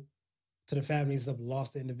people, to the families of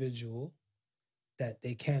lost the individual that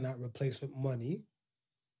they cannot replace with money,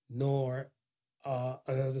 nor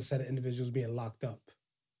another set of individuals being locked up.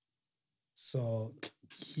 So,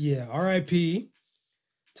 yeah, R.I.P.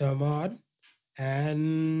 to Ahmaud.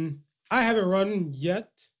 And I haven't run yet.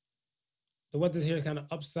 The weather's here kind of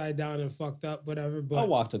upside down and fucked up, whatever. But I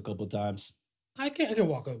walked a couple times. I can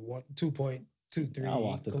walk a 2.23 I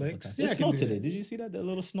walked a clicks. Yeah, it snowed today. Did you see that? The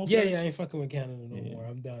little snow. Yeah, I ain't fucking with Canada no more.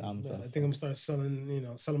 I'm done. I think I'm gonna start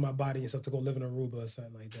selling my body and stuff to go live in Aruba or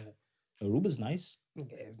something like that. Aruba's nice.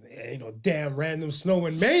 Ain't no damn random snow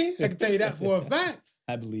in May. I can tell you that for a fact.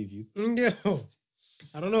 I believe you. Yeah.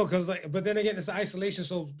 I don't know, but then again, it's the isolation.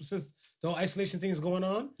 So since the whole isolation thing is going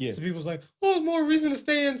on, so people's like, oh, there's more reason to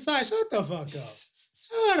stay inside. Shut the fuck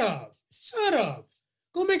up. Shut up.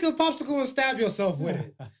 Go make a popsicle and stab yourself with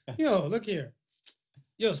it. Yo, look here.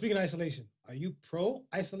 Yo, speaking of isolation, are you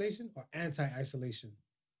pro-isolation or anti-isolation?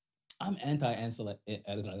 I'm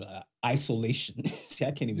anti-isolation. See,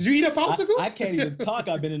 I can't even. Did you eat a popsicle? I can't even talk.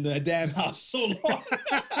 I've been in that damn house so long.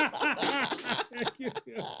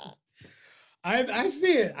 I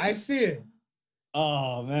see it.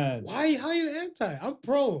 Oh, man. Why? How are you anti? I'm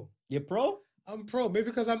pro. You're pro? I'm pro. Maybe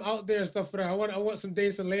because I'm out there and stuff for that. I want some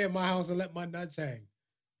days to lay in my house and let my nuts hang.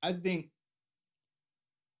 I think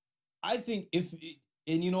if,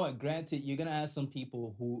 and you know what, granted, you're going to have some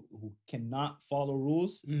people who cannot follow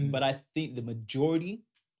rules, but I think the majority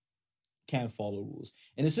can follow rules.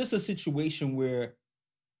 And it's just a situation where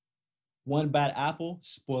one bad apple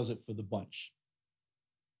spoils it for the bunch.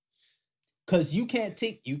 Because you can't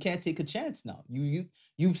take a chance now.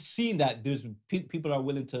 You've seen that there's people are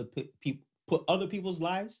willing to put other people's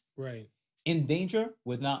lives in danger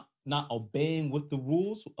with not obeying with the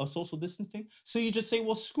rules of social distancing. So you just say,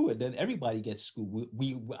 well, screw it. Then everybody gets screwed.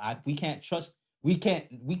 We can't trust. We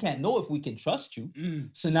can't know if we can trust you.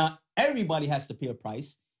 So now everybody has to pay a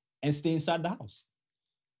price and stay inside the house.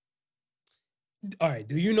 All right.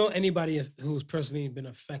 Do you know anybody who's personally been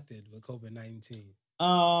affected with COVID-19?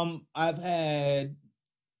 I've had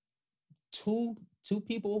two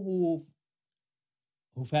people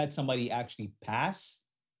who've had somebody actually pass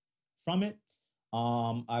from it.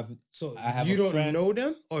 I have you a don't friend, know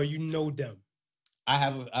them or you know them? I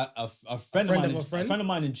have a friend of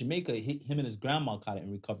mine in Jamaica. Him and his grandma caught it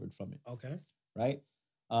and recovered from it. Okay. Right.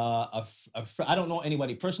 I don't know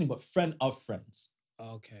anybody personally, but friend of friends.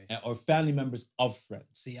 Okay. Or family members of friends.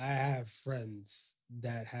 See, I have friends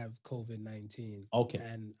that have COVID-19. Okay.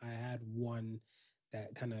 And I had one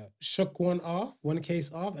that kind of shook one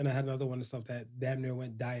case off, and I had another one and stuff that damn near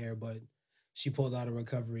went dire, but she pulled out a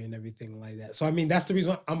recovery and everything like that. So, I mean, that's the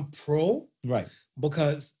reason I'm pro. Right.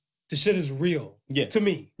 Because the shit is real. Yeah. To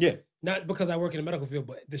me. Yeah. Not because I work in the medical field,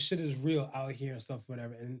 but the shit is real out here and stuff,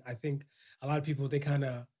 whatever. And I think a lot of people, they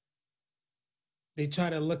try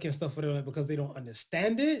to look and stuff whatever because they don't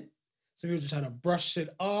understand it. So people just trying to brush shit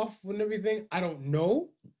off and everything. I don't know.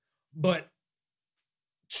 But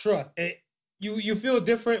trust, you feel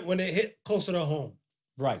different when it hit closer to home.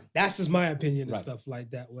 Right. That's just my opinion and stuff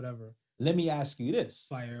like that, whatever. Let me ask you this.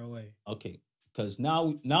 Fire away. Okay. Because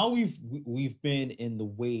now we've been in the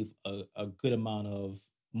wave a good amount of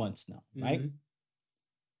months now, right? Mm-hmm.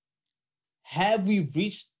 Have we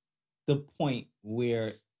reached the point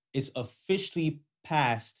where it's officially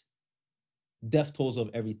past death tolls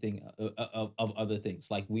of everything, of other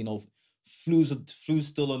things? Like we know flu's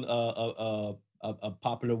still a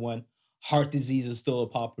popular one. Heart disease is still a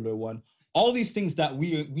popular one. All these things that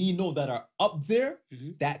we know that are up there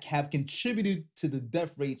that have contributed to the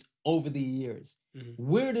death rates over the years. Mm-hmm.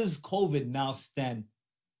 Where does COVID now stand?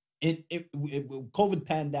 COVID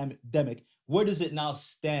pandemic, where does it now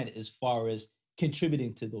stand as far as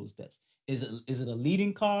contributing to those deaths? Is it a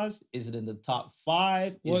leading cause? Is it in the top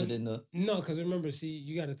 5? Is it in the... No, because remember, see,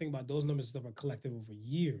 you got to think about those numbers and stuff are collective over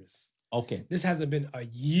years. Okay. This hasn't been a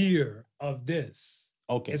year of this.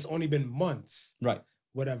 Okay. It's only been months. Right.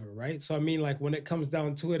 Whatever, right? So, I mean, like, when it comes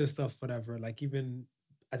down to it and stuff, whatever, like, even,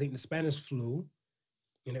 I think the Spanish flu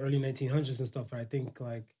in the early 1900s and stuff, I think,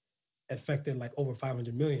 like, affected, like, over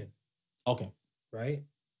 500 million. Okay. Right?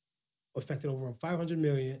 Affected over 500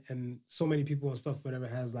 million, and so many people and stuff, whatever,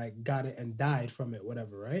 has, like, got it and died from it,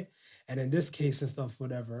 whatever, right? And in this case and stuff,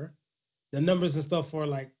 whatever, the numbers and stuff are,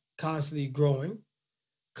 like, constantly growing.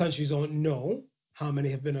 Countries don't know how many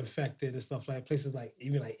have been affected and stuff like places like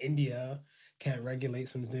even like India can't regulate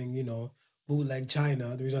something, bootleg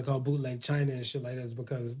China. The reason I call bootleg China and shit like that is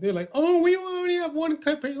because they're like, oh, we only have one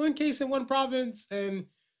case in one province and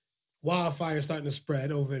wildfire starting to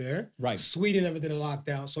spread over there. Right. Sweden never did a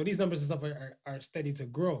lockdown. So these numbers and stuff are steady to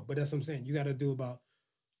grow. But that's what I'm saying. You got to do about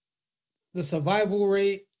the survival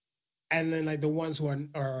rate and then like the ones who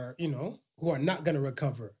are not going to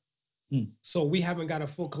recover. So we haven't got a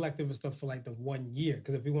full collective of stuff for like the 1 year.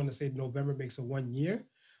 Because if we want to say November makes a 1 year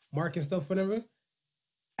mark and stuff, whatever,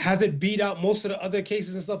 has it beat out most of the other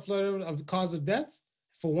cases and stuff of the cause of deaths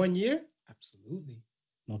for 1 year? Absolutely.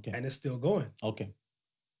 Okay. And it's still going. Okay.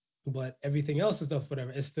 But everything else and stuff,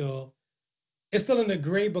 whatever, it's still in the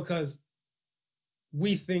gray because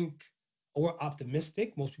we think we're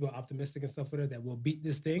optimistic. Most people are optimistic and stuff, whatever, that we'll beat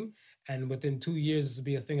this thing. And within 2 years, this will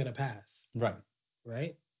be a thing of the past. Right.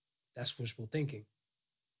 Right? That's wishful thinking.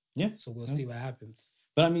 Yeah. So we'll see what happens.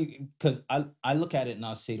 But I mean, because I look at it and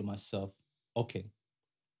I say to myself, okay,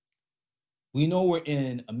 we know we're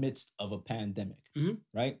in a midst of a pandemic,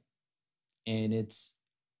 right? And it's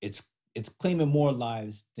claiming more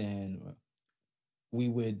lives than we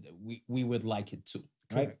would like it to,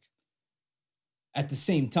 right? Correct. At the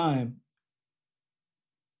same time,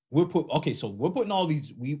 we're putting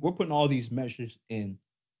all these measures in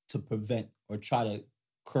to prevent or try to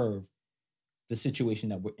curb the situation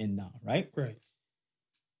that we're in now, right? Right.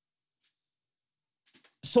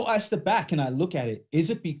 So I step back and I look at it.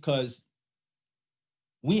 Is it because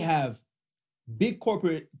we have big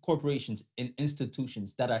corporations and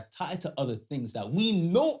institutions that are tied to other things that we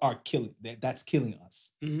know are that's killing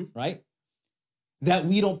us, right? That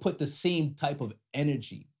we don't put the same type of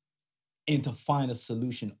energy in to find a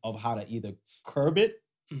solution of how to either curb it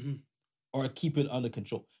or keep it under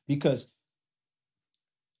control. Because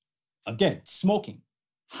again, smoking,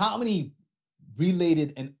 how many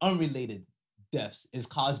related and unrelated deaths is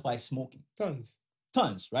caused by smoking? Tons,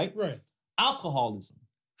 right? Right. Alcoholism,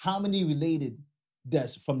 how many related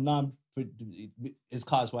deaths from is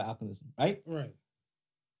caused by alcoholism, right? Right.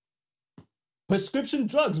 Prescription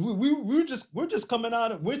drugs, we're just coming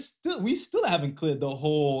out of, we still haven't cleared the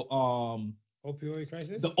whole opioid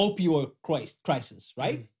crisis. The opioid crisis,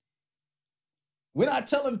 right? We're not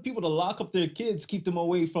telling people to lock up their kids, keep them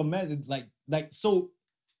away from meds. Like, so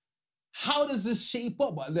how does this shape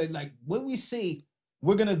up? Like when we say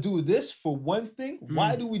we're gonna do this for one thing,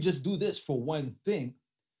 why do we just do this for one thing?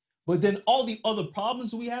 But then all the other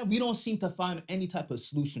problems we have, we don't seem to find any type of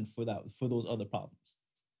solution for those other problems.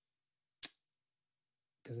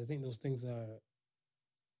 Because I think those things are,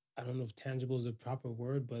 I don't know if tangible is a proper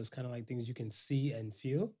word, but it's kind of like things you can see and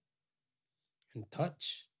feel and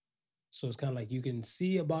touch. So it's kind of like you can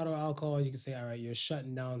see a bottle of alcohol, you can say, all right, you're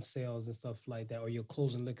shutting down sales and stuff like that, or you're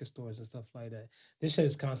closing liquor stores and stuff like that. This shit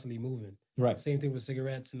is constantly moving. Right. Same thing with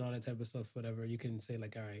cigarettes and all that type of stuff, whatever. You can say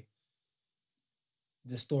like, all right,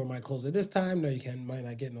 this store might close at this time. No, might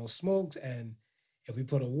not get no smokes. And if we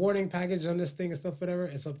put a warning package on this thing and stuff, whatever,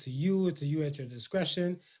 it's up to you. It's to you at your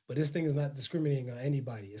discretion. But this thing is not discriminating on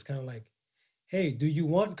anybody. It's kind of like, hey, do you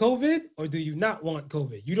want COVID or do you not want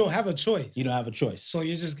COVID? You don't have a choice. You don't have a choice. So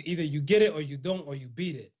you're just either you get it or you don't, or you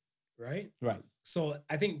beat it, right? Right. So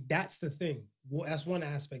I think that's the thing. Well, that's one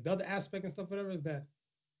aspect. The other aspect and stuff, whatever, is that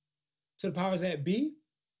to the powers that be,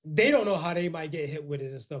 they don't know how they might get hit with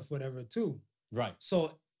it and stuff, whatever, too. Right.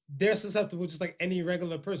 So they're susceptible just like any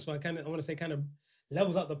regular person. So I want to say kind of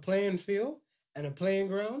levels out the playing field and the playing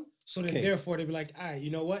ground. So then therefore they'd be like, all right,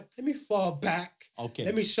 you know what? Let me fall back. Okay.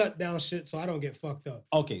 Let me shut down shit so I don't get fucked up.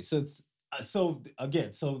 Okay. So it's so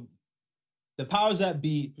the powers that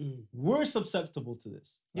be, we're susceptible to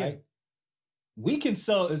this, right? Yeah. We can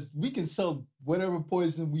sell whatever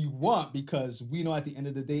poison we want because we know at the end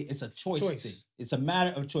of the day it's a choice thing. It's a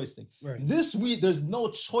matter of choice thing. Right. This week there's no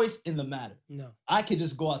choice in the matter. No. I could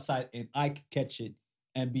just go outside and I could catch it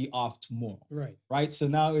and be off tomorrow. Right. Right. So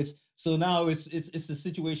now it's a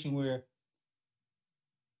situation where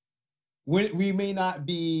we may not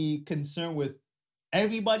be concerned with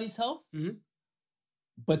everybody's health,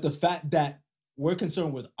 but the fact that we're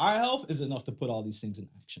concerned with our health is enough to put all these things in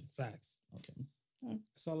action. Facts. Okay.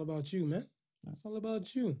 It's all about you, man. It's all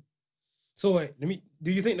about you. So wait,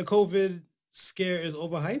 do you think the COVID scare is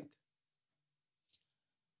overhyped?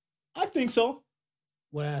 I think so.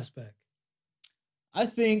 What aspect? I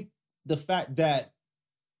think the fact that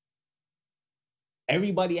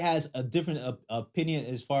everybody has a different opinion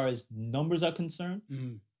as far as numbers are concerned,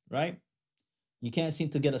 right? You can't seem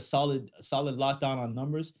to get a solid lockdown on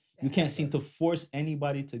numbers. You can't seem to force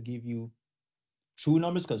anybody to give you true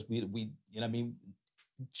numbers because we you know what I mean,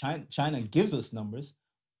 China gives us numbers,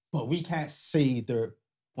 but we can't say they're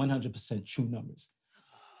 100% true numbers.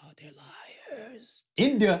 Oh, they're liars.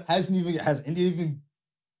 Has India even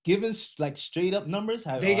given like straight up numbers?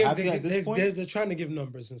 At this point? They're trying to give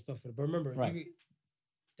numbers and stuff. But remember, right.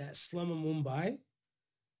 That slum in Mumbai,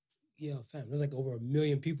 fam, there's like over 1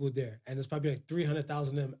 million people there, and there's probably like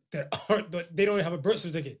 300,000 of them that they don't even have a birth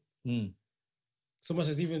certificate. So much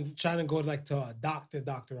as even trying to go like to a doctor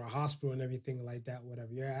or a hospital and everything like that,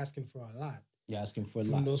 whatever. You're asking for a lot. You're asking for a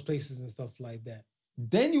lot from those places and stuff like that.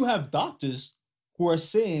 Then you have doctors who are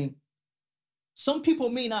saying some people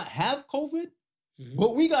may not have COVID,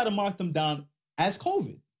 but we got to mark them down as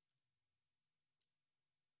COVID.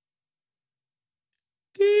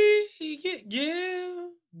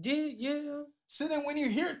 Yeah. So then when you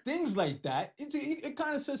hear things like that, it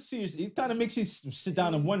kind of says seriously. It kind of makes you sit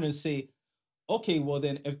down and wonder and say, okay, well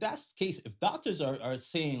then, if that's the case, if doctors are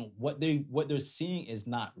saying what they're seeing is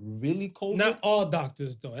not really COVID. Not all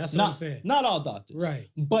doctors, though. That's what I'm saying. Not all doctors. Right.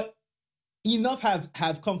 But enough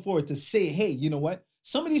have come forward to say, hey, you know what?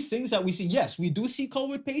 Some of these things that we see, yes, we do see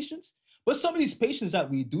COVID patients, but some of these patients that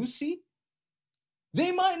we do see,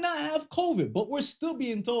 they might not have COVID, but we're still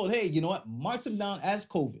being told, hey, you know what? Mark them down as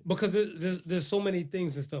COVID. Because there's so many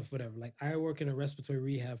things and stuff, whatever. Like, I work in a respiratory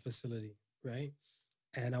rehab facility, right?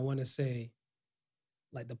 And I want to say,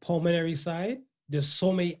 like, the pulmonary side, there's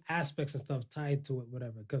so many aspects and stuff tied to it,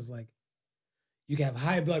 whatever. Because, like, you can have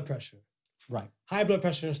high blood pressure. Right. High blood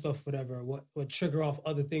pressure and stuff, whatever, what trigger off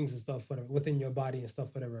other things and stuff, whatever, within your body and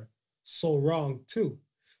stuff, whatever. So wrong, too.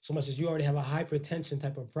 So much as you already have a hypertension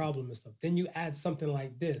type of problem and stuff. Then you add something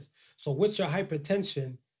like this. So with your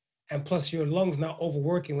hypertension and plus your lungs not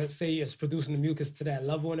overworking, let's say it's producing the mucus to that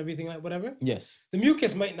level and everything like whatever. Yes. The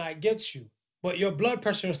mucus might not get you, but your blood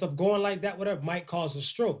pressure and stuff going like that, whatever, might cause a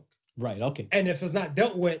stroke. Right, okay. And if it's not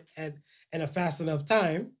dealt with in a fast enough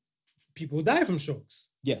time, people die from strokes.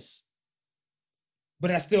 Yes. But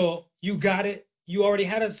that's still, you got it. You already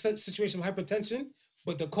had a situation of hypertension,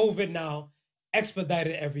 but the COVID now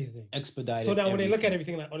expedited everything. So now when they look at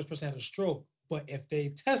everything like, oh, this person had a stroke. But if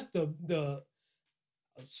they test the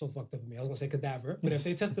so fucked up with me, I was gonna say cadaver, but if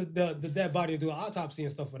they test the dead body or do an autopsy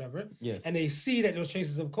and stuff, whatever, yes, and they see that there's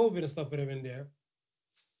traces of COVID and stuff whatever in there,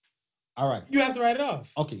 all right, you have to write it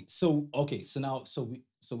off. So now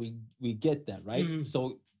we get that, right? Mm-hmm.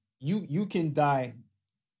 So you can die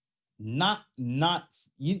not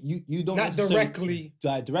you don't not directly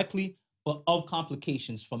die directly, but of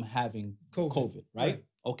complications from having COVID, right?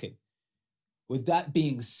 Okay. With that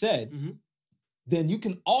being said, mm-hmm, then you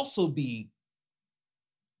can also be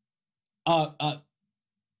an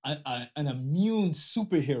immune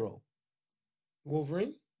superhero.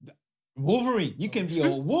 Wolverine. You can be a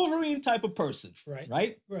Wolverine type of person,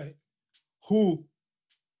 right? Who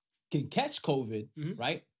can catch COVID, mm-hmm,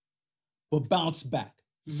 right? But bounce back.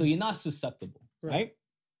 Mm-hmm. So you're not susceptible, right?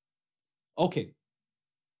 Okay.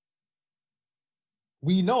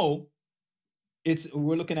 We know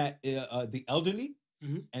we're looking at the elderly,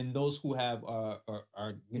 mm-hmm, and those who have are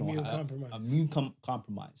immune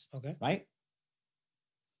compromised. Okay. Right?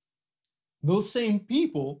 Those same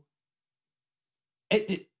people,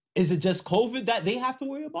 is it just COVID that they have to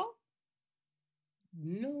worry about?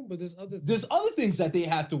 No, but there's other things that they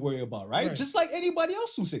have to worry about, right? Just like anybody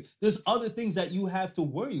else who say there's other things that you have to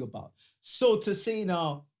worry about. So to say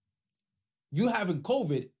now you having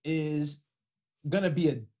COVID is gonna be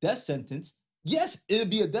a death sentence. Yes, it'll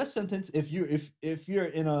be a death sentence if you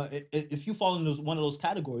fall in one of those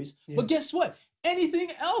categories. Yeah. But guess what? Anything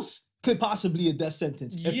else could possibly be a death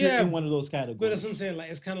sentence if you're in one of those categories. But that's what I'm saying. Like,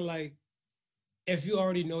 it's kind of like if you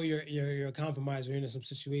already know you're compromised or you're in some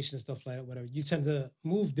situation and stuff like that, whatever, you tend to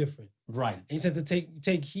move different. Right. And you tend to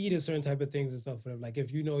take heed of certain type of things and stuff, whatever. Like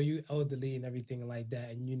if you know you elderly and everything like that,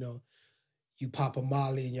 and you know you pop a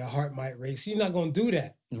molly and your heart might race, you're not gonna do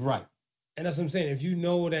that. Right. And that's what I'm saying. If you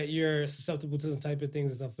know that you're susceptible to some type of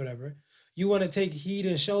things and stuff, whatever, you want to take heed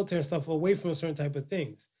and shelter and stuff away from certain type of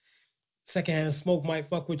things. Secondhand smoke might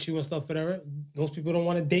fuck with you and stuff, whatever. Those people don't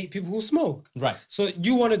want to date people who smoke. Right. So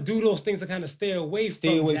you want to do those things to kind of stay away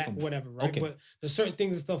from whatever, right? Okay. But there's certain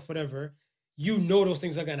things and stuff, whatever, you know those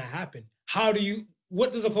things are going to happen.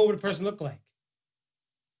 What does a COVID person look like?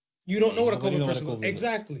 You don't know what a COVID person looks like.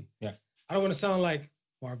 Exactly. Yeah. I don't want to sound like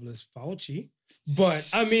Marvelous Fauci, but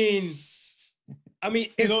I mean,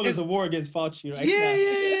 there's a war against Fauci right now.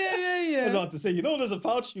 Yeah. I was about to say, there's a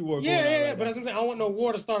Fauci war going on right but that's what I'm saying. I don't want no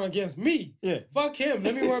war to start against me. Yeah. Fuck him.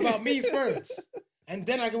 Let me worry about me first. And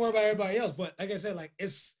then I can worry about everybody else. But like I said, like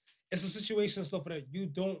it's a situation and stuff that you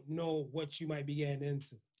don't know what you might be getting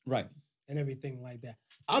into. Right. And everything like that.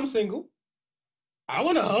 I'm single. I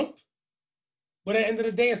want to hump. But at the end of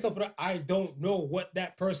the day and stuff, I don't know what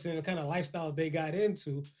that person, the kind of lifestyle they got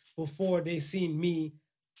into before they seen me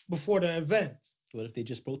before the event. What if they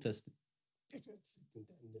just protested?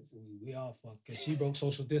 We all fuck because she broke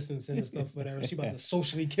social distancing and stuff, whatever. She about to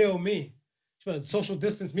socially kill me. She about to social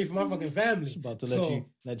distance me from my fucking family. She's about to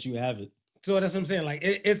let you have it. So that's what I'm saying. Like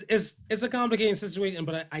it's a complicated situation,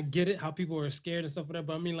 but I get it how people are scared and stuff like that.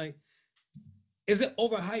 But I mean, like, is it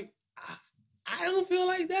overhyped? I don't feel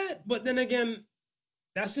like that. But then again,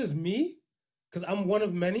 that's just me because I'm one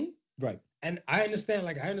of many. Right. And I understand,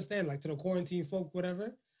 like to the quarantine folk,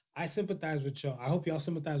 whatever. I sympathize with y'all. I hope y'all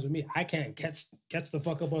sympathize with me. I can't catch the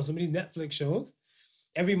fuck up on some of these Netflix shows.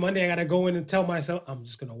 Every Monday, I gotta go in and tell myself I'm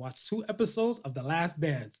just gonna watch 2 episodes of The Last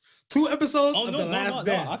Dance. 2 episodes of The Last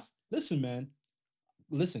Dance. Listen, man.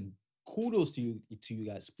 Listen, kudos to you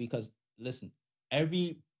guys because listen,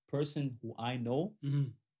 every person who I know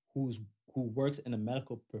who works in a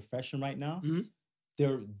medical profession right now,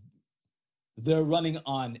 they're running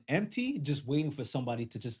on empty, just waiting for somebody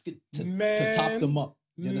to just get to top them up.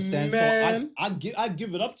 You understand? So I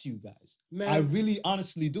give it up to you guys. Man, I really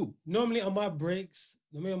honestly do. Normally on my breaks,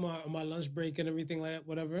 on my lunch break and everything like that,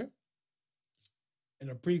 whatever, in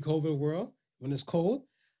a pre-COVID world, when it's cold,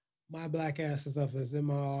 my black ass and stuff is in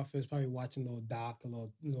my office, probably watching a little doc, a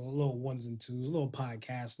little ones and twos, a little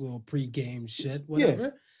podcast, a little pre-game shit, whatever. Yeah.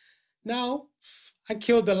 Now, I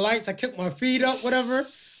killed the lights, I kicked my feet up, whatever.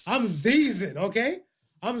 I'm zeezing, okay?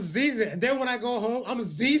 I'm zeezing. And then when I go home, I'm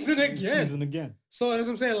zeezing again. So that's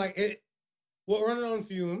what I'm saying. Like, we're running on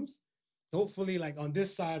fumes. Hopefully, like, on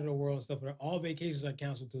this side of the world and stuff, all vacations are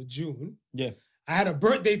canceled till June. Yeah. I had a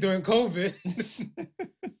birthday during COVID.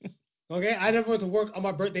 Okay? I never went to work on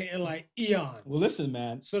my birthday in, like, eons. Well, listen,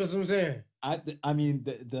 man. So that's what I'm saying. I mean,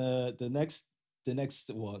 the next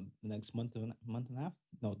month and a half?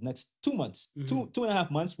 No, next 2 months.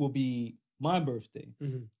 2.5 months will be my birthday.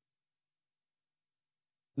 Mm-hmm.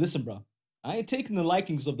 Listen, bro, I ain't taking the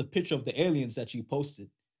likings of the picture of the aliens that you posted.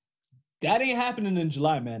 That ain't happening in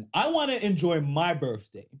July, man. I want to enjoy my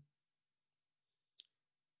birthday.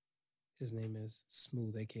 His name is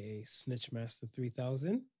Smooth, a.k.a. Snitchmaster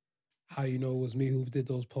 3000. How you know it was me who did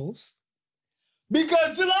those posts?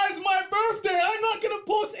 Because July's my birthday. I'm not going to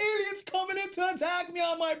post aliens coming in to attack me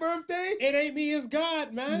on my birthday. It ain't me, it's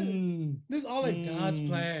God, man. This is all in God's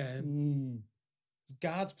plan. It's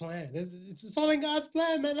God's plan. It's all in God's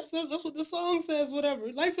plan, man. That's what the song says,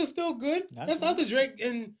 whatever. Life is still good. That's not the Drake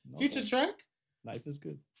in Future track. Life is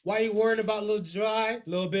good. Why you worrying about Lil Dry?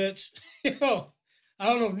 Little bitch. Yo, I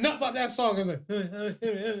don't know nothing about that song. It's like,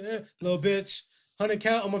 little bitch. 100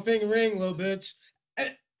 count on my finger ring, little bitch.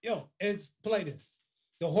 Yo, play this.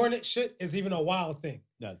 The Hornet shit is even a wild thing.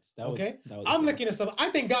 I'm looking at stuff. I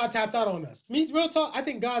think God tapped out on us. Me, real talk, I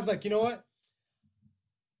think God's like, you know what?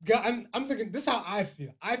 God, I'm thinking, this is how I feel.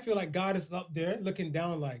 I feel like God is up there looking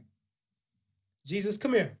down like, Jesus,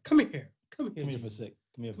 come here. Come here for a sec.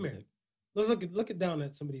 Come here. Let's look down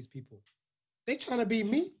at some of these people. They trying to be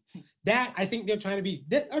me? That, I think they're trying to be.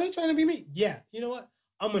 Are they trying to be me? Yeah. You know what?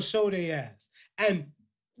 I'm going to show their ass. And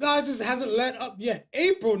God just hasn't let up yet.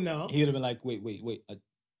 April now. He would have been like, wait.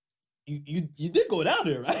 You did go down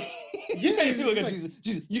there, right? Yeah. Look at Jesus.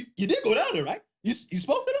 Jesus, you did go down there, right? You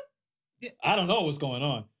spoke to them? Yeah. I don't know what's going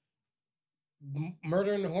on.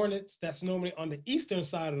 Murdering the Hornets, that's normally on the eastern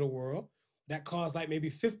side of the world. That caused like maybe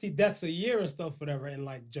 50 deaths a year and stuff, whatever, in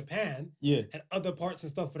like Japan. Yeah. And other parts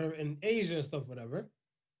and stuff, whatever, in Asia and stuff, whatever.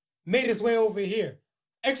 Made its way over here.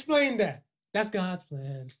 Explain that. That's God's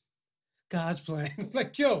plan. God's plan.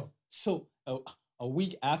 Like, yo. So a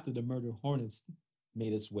week after the murder Hornets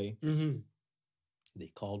made its way, they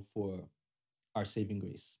called for our saving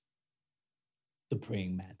grace, the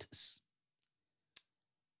praying mantis.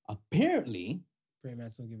 Apparently, praying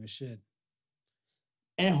mantis don't give a shit.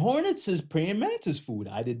 And Hornets is praying mantis food.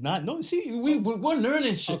 I did not know. See, we're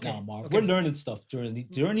learning shit now, Marv. Okay. We're learning stuff during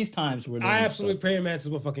these times. We're learning I absolutely stuff. Praying mantis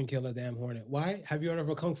will fucking kill a damn hornet. Why? Have you heard of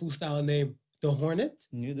a kung fu style named the Hornet?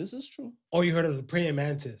 Yeah, this is true. Or you heard of the praying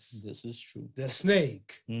mantis? This is true. The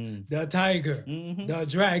snake, the tiger, the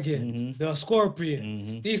dragon, the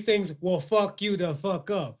scorpion. These things will fuck you the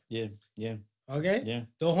fuck up. Yeah. Okay? Yeah.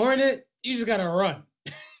 The Hornet, you just gotta run.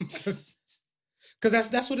 Because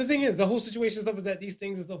that's what the thing is. The whole situation stuff is that these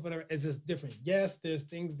things and stuff, whatever, is just different. Yes, there's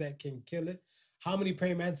things that can kill it. How many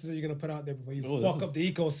praying mantises are you going to put out there before you fuck up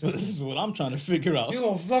the ecosystem? This is what I'm trying to figure out. You're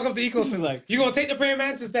going to fuck up the ecosystem. You're going to take the praying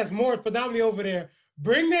mantis that's more predominantly over there,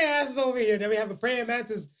 bring their asses over here, then we have a praying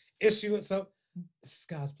mantis issue and stuff. This is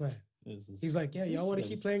God's plan. He's like, yeah, y'all want to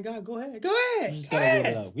keep playing God? Go ahead.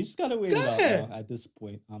 We just got to wait it out at this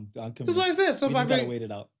point. I'm convinced. That's what I said. So we just got to wait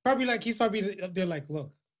it out. He's probably up there like,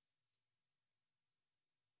 look,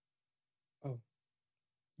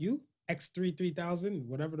 You X3 3000,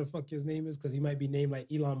 whatever the fuck his name is, because he might be named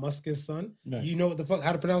like Elon Musk's son. Right. You know what the fuck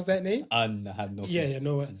how to pronounce that name? I have no clue. Yeah,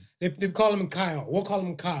 no. They call him Kyle. We'll call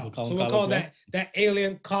him Kyle. We'll call that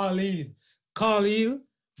alien Khalil. Khalil,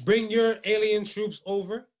 bring your alien troops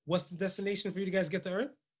over. What's the destination for you to guys get to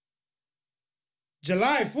Earth?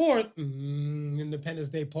 July 4th, Independence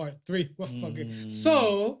Day Part 3.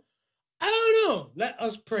 So, I don't know. Let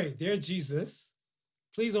us pray. Dear Jesus,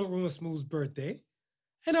 please don't ruin Smooth's birthday.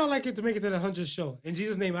 And I'd like it to make it to the 100th show. In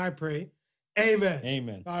Jesus' name I pray. Amen.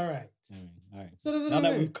 Amen. All right. All right. So now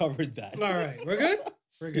that we've covered that. All right. We're good?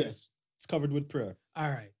 We're good. Yes. It's covered with prayer.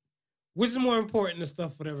 All right. Which is more important than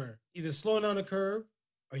stuff, whatever? Either slowing down the curve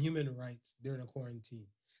or human rights during a quarantine?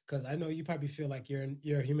 Because I know you probably feel like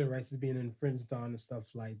your human rights is being infringed on and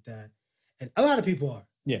stuff like that. And a lot of people are.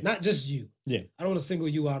 Yeah. Not just you. Yeah. I don't want to single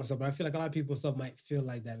you out and stuff, but I feel like a lot of people and stuff might feel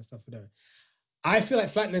like that and stuff, whatever. I feel like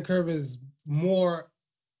flattening the curve is more.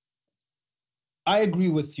 I agree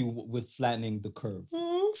with you with flattening the curve.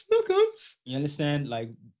 Oh, snookums. You understand? Like,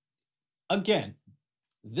 again,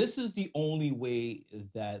 this is the only way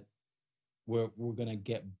that we're gonna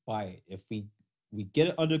get by it. If we get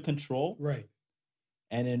it under control. Right.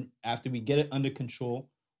 And then after we get it under control,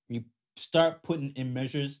 we start putting in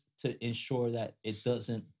measures to ensure that it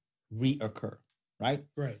doesn't reoccur, right?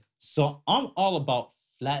 Right. So I'm all about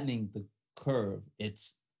flattening the curve.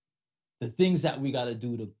 It's the things that we got to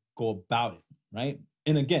do to go about it, right?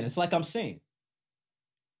 And again, it's like I'm saying,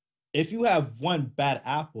 if you have one bad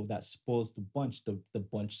apple that spoils the bunch, the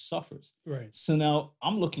bunch suffers. Right. So now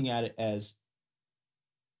I'm looking at it as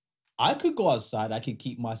I could go outside. I could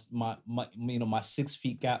keep my 6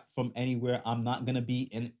 feet gap from anywhere. I'm not gonna be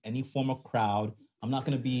in any form of crowd. I'm not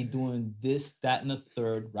gonna be doing this, that, and the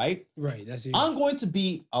third. Right. Right. That's it. I'm going to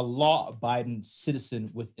be a law-abiding citizen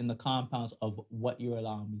within the compounds of what you're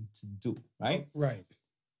allowing me to do. Right. Right.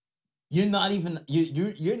 You're not even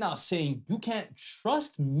you're not saying you can't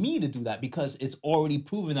trust me to do that because it's already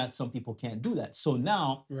proven that some people can't do that. So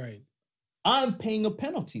now, right. I'm paying a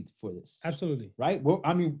penalty for this. Absolutely. Right? Well,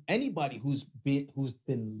 I mean, anybody who's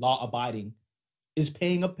been law-abiding is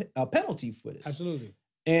paying a penalty for this. Absolutely.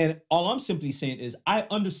 And all I'm simply saying is I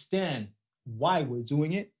understand why we're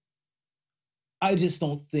doing it. I just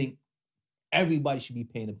don't think everybody should be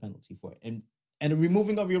paying a penalty for it. And the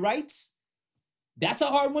removing of your rights, that's a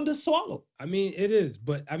hard one to swallow. I mean, it is.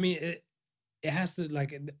 But, I mean, it has to,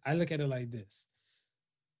 like, I look at it like this.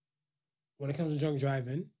 When it comes to drunk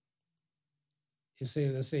driving,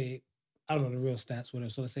 let's say, I don't know the real stats,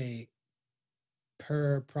 whatever. So let's say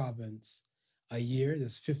per province a year,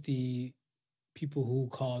 there's 50 people who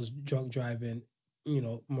cause drunk driving,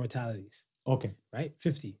 mortalities. Okay. Right?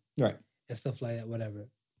 50. Right. And stuff like that, whatever.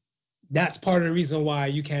 That's part of the reason why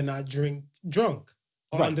you cannot drink drunk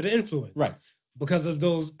or under the influence. Right. Because of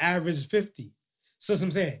those average 50. So that's what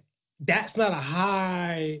I'm saying. That's not a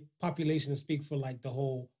high population to speak for like the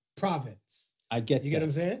whole province. I get you get what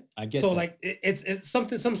I'm saying? I get so that. Like it's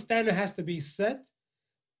something, some standard has to be set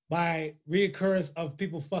by reoccurrence of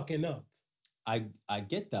people fucking up. I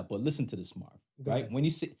get that, but listen to this, Marv. Go right? ahead.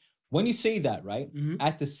 When you say that, right? Mm-hmm.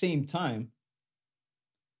 At the same time,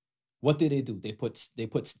 what did they do? They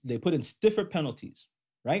put in stiffer penalties,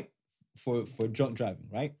 right? For drunk driving,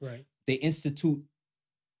 right? Right. They institute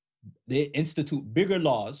bigger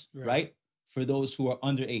laws, right? For those who are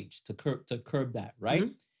underage to curb that, right?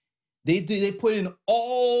 Mm-hmm. They put in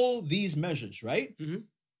all these measures, right? Mm-hmm.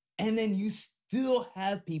 And then you still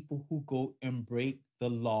have people who go and break the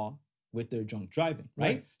law with their drunk driving,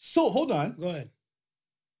 right? So hold on. Go ahead.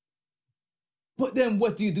 But then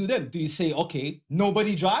what do you do then? Do you say, okay,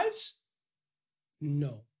 nobody drives?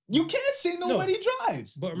 No. You can't say nobody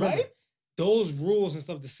drives, but remember, right? Those rules and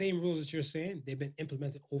stuff, the same rules that you're saying, they've been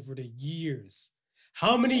implemented over the years.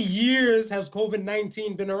 How many years has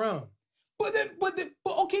COVID-19 been around? But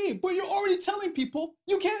you're already telling people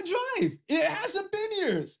you can't drive. It hasn't been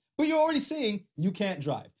years. But you're already saying you can't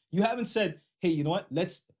drive. You haven't said, hey, you know what?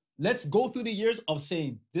 Let's go through the years of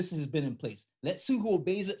saying this has been in place. Let's see who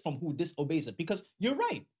obeys it from who disobeys it. Because you're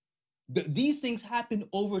right. These things happen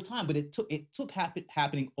over time, but it took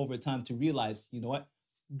happening over time to realize, you know what?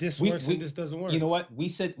 This works and this doesn't work. You know what? We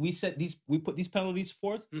put these penalties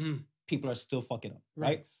forth. Mm-hmm. People are still fucking up,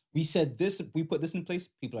 right? We said this, we put this in place,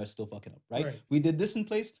 people are still fucking up, right? We did this in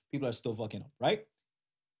place, people are still fucking up, right?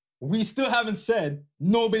 We still haven't said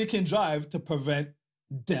nobody can drive to prevent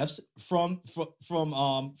deaths from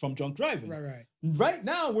drunk driving. Right. Right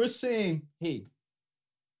now, we're saying, hey,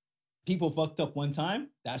 people fucked up one time,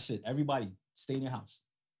 that's it. Everybody, stay in your house.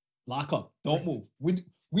 Lock up. Don't move.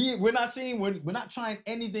 We're not saying we're not trying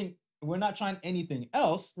anything. We're not trying anything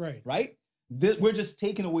else. Right. Right? We're just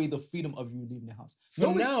taking away the freedom of you leaving the house.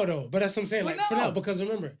 For now, though. But that's what I'm saying. For now, now. because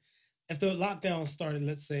remember, if the lockdown started,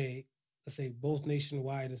 let's say both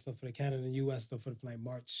nationwide and stuff for the Canada and U.S. stuff for like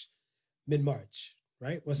mid-March,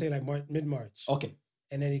 right? We'll say like mid-March. Okay.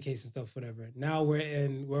 In any case and stuff, whatever. Now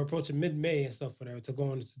we're approaching mid-May and stuff, whatever, to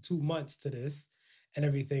go on to 2 months to this and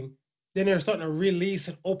everything. Then they're starting to release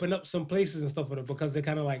and open up some places and stuff, whatever, because they're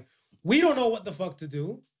kind of like, we don't know what the fuck to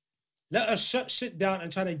do. Let us shut shit down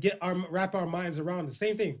and try to wrap our minds around the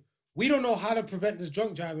same thing. We don't know how to prevent this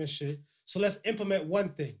drunk driving shit. So let's implement one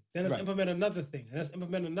thing. Then let's implement another thing. And let's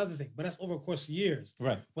implement another thing. But that's over a course of years.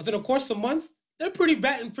 Right. Within a course of months, they're pretty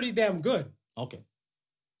damn good. Okay.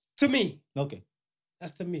 To me. Okay.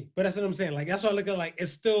 That's to me. But that's what I'm saying. Like, that's what I look at. Like,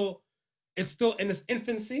 it's still in its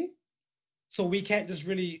infancy. So we can't just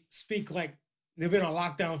really speak like they've been on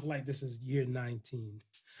lockdown for like, this is year 19.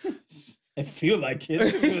 I feel like it.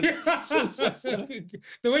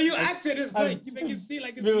 The way you acted is like, you make it seem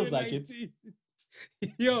like it's feels year like 19.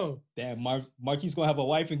 Yo. Damn, Marky's gonna have a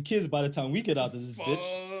wife and kids by the time we get out of this bitch.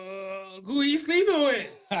 Who he sleeping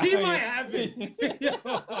with? She might have it.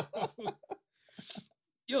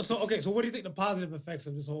 Yo, so what do you think the positive effects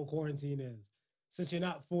of this whole quarantine is? Since you're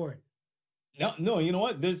not for it. No, you know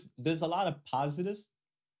what? There's a lot of positives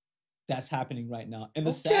that's happening right now. And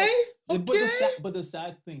the but the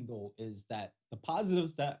sad thing though is that the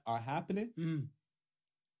positives that are happening,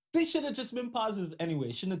 they should have just been positive anyway.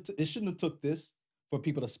 It shouldn't have took this for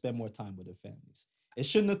people to spend more time with their families. It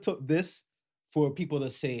shouldn't have took this for people to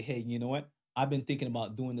say, hey, you know what? I've been thinking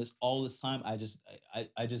about doing this all this time. I just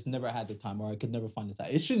never had the time, or I could never find the time.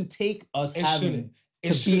 It shouldn't take us be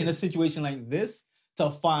in a situation like this to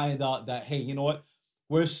find out that, hey, you know what?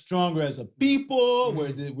 We're stronger as a people.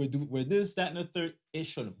 We're this, that, and the third. It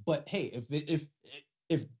shouldn't. But hey,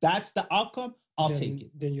 if that's the outcome, I'll take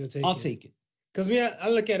it. Then you'll take it. I'll take it. Because I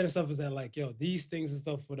look at it and stuff as that, like, yo, these things and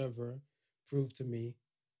stuff, whatever, prove to me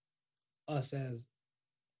us as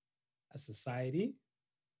a society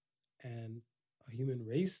and a human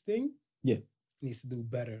race thing needs to do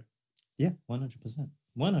better. Yeah, 100%.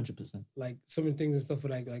 100%. Like some of the things and stuff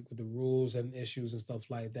with like with the rules and issues and stuff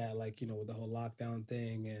like that, like, you know, with the whole lockdown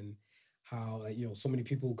thing and how, like, you know, so many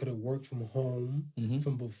people could have worked from home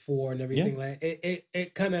from before and everything. Like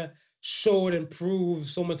it kind of showed and proved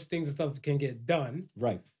so much things and stuff can get done.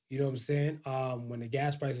 Right. You know what I'm saying? When the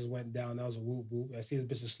gas prices went down, that was a whoop whoop. I see this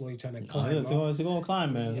bitch is slowly trying to climb. It's going to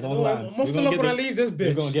climb, man. I'm gonna fill up when I leave this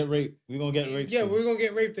bitch. We're gonna get raped. We're gonna get raped. Yeah, we're gonna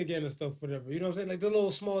get raped again and stuff, whatever. You know what I'm saying? Like the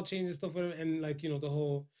little small changes, stuff, whatever, and like, you know, the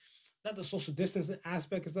whole, not the social distancing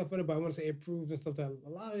aspect and stuff, whatever, but I want to say it proved and stuff that a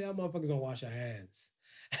lot of y'all motherfuckers don't wash your hands.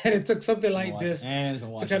 And it took something like this to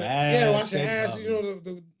wash your ass, you know,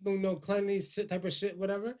 the cleanliness shit type of shit,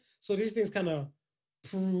 whatever. So these things kind of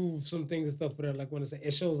prove some things and stuff, whatever. Like when I say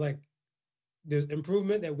it shows like there's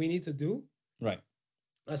improvement that we need to do. Right.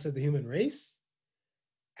 Us as the human race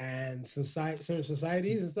and certain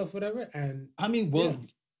societies and stuff, whatever. And I mean,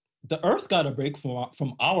 the earth got a break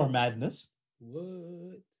from our madness.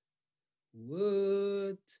 What?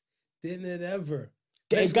 Didn't it ever?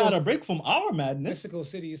 It got a break from our madness. Mexico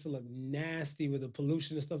City used to look nasty with the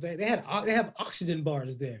pollution and stuff. They have oxygen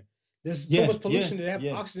bars there. There's so much pollution that they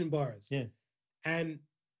have oxygen bars. Yeah. And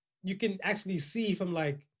you can actually see from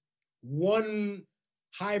like one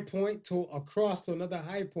high point to across to another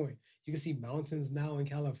high point. You can see mountains now in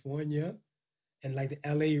California and like the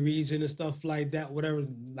LA region and stuff like that, whatever,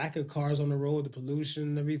 lack of cars on the road, the pollution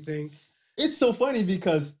and everything. It's so funny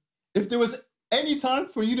because if there was any time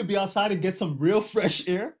for you to be outside and get some real fresh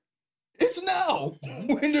air, it's now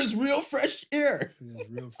when there's real fresh air. There's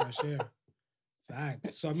real fresh air.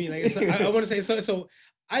 Facts. So I mean, like, I want to say so.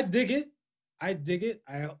 I dig it.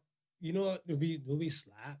 You know what? It'll be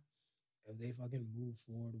slap if they fucking move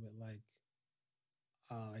forward with like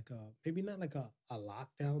maybe not like a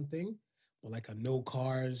lockdown thing, but like a no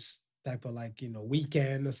cars type of like, you know,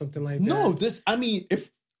 weekend or something like that. No, there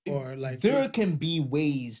can be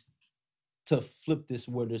ways to flip this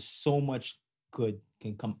where there's so much good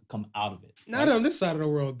can come out of it. Not on this side of the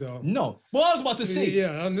world, though. No. Well, I was about to say.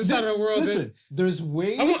 Yeah, on this side of the world. Listen, there's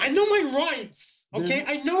ways. I know my rights. Okay,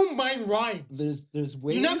 I know my rights. There's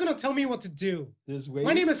ways. You're not gonna tell me what to do. There's ways.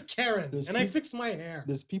 My name is Karen, and I fix my hair.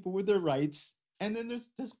 There's people with their rights, and then there's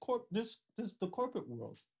the corporate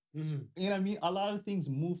world. Mm-hmm. You know what I mean? A lot of things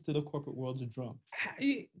move to the corporate world's drum.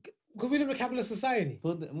 Because we live in a capitalist society.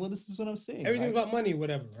 Well, this is what I'm saying. Everything's about money,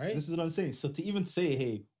 whatever, right? This is what I'm saying. So to even say,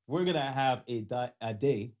 hey, we're going to have a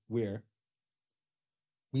day where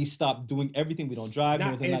we stop doing everything. We don't drive.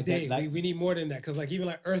 Not a day. Like, we need more than that. Because like even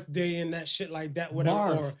like Earth Day and that shit like that, whatever.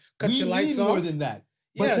 Marv, or cut your lights off. We need more than that.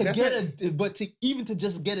 But Yeah, to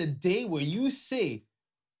just get a day where you say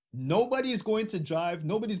nobody is going to drive,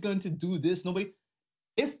 nobody's going to do this, nobody.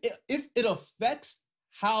 If it affects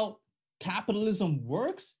how capitalism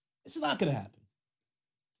works, it's not gonna happen.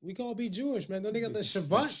 we can all be Jewish, man. Don't they got the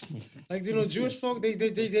Shabbat? Like, Jewish folk, they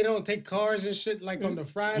don't take cars and shit like on the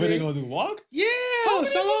Friday. What are they gonna do? Walk? Yeah,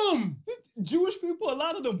 shalom. Jewish people, a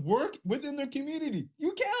lot of them work within their community.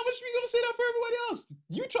 You can't. How much are you gonna say that for everybody else?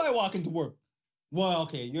 You try walking to work. Well,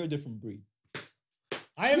 okay, you're a different breed.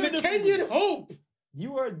 I am the Kenyan Hope.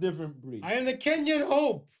 You are a different breed. I am the Kenyan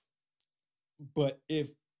Hope. But if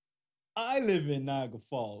I live in Niagara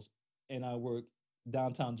Falls and I work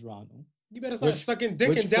downtown Toronto, you better start sucking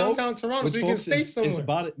dick in downtown Toronto so you can stay somewhere. It's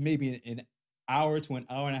about maybe an hour to an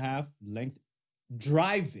hour and a half length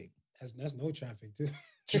driving. That's no traffic, too.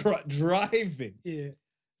 Driving. Yeah.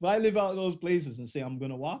 If I live out in those places and say I'm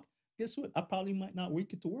gonna walk, guess what? I probably might not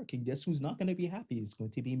work it to work. And guess who's not gonna be happy? It's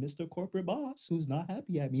going to be Mr. Corporate Boss, who's not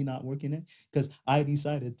happy at me not working it because I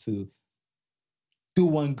decided to do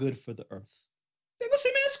one good for the earth. They're gonna say,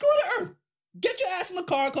 man, screw the earth. Get your ass in the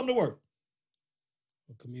car and come to work.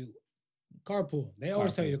 Or commute. Carpool. They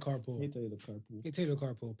always tell you to carpool. They tell you to carpool. They tell you to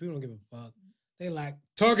carpool. People don't give a fuck. They like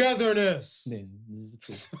togetherness. Man, this is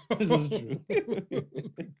true. This is true.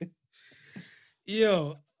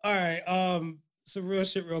 Yo, all right. Some real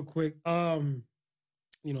shit real quick. Tons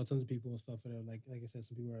of people and stuff that are like I said,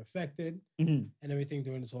 some people are affected and everything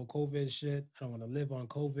during this whole COVID shit. I don't want to live on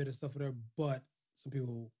COVID and stuff there, but some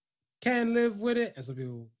people can live with it and some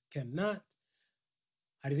people cannot.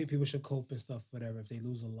 How do you think people should cope and stuff, whatever, if they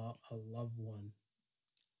lose a loved one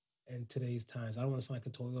in today's times? I don't want to sound like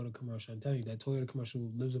a Toyota commercial. I'm telling you, that Toyota commercial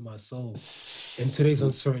lives in my soul in today's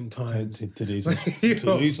uncertain times. Today's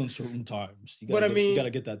uncertain times. You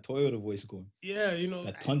gotta get that Toyota voice going. Yeah,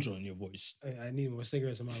 that tundra in your voice. I need more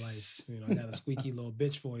cigarettes in my life. I got a squeaky little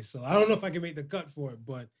bitch voice, so I don't know if I can make the cut for it.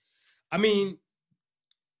 But I mean,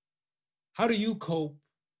 how do you cope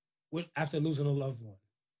with after losing a loved one?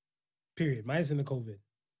 Period. Minus in the COVID.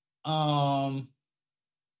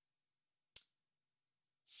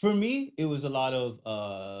 For me, it was a lot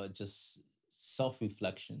of just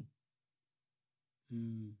self-reflection.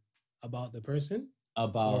 About the person? Or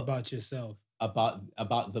about yourself? About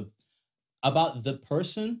the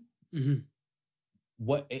person,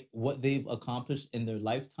 what they've accomplished in their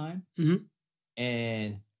lifetime,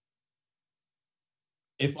 and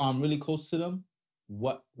if I'm really close to them,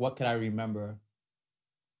 what could I remember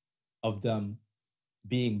of them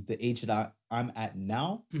being the age that I'm at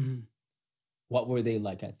now? What were they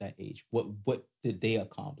like at that age? What did they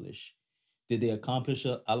accomplish? Did they accomplish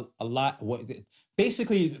a lot?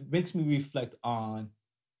 Basically, it makes me reflect on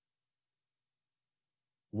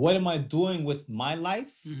what am I doing with my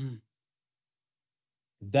life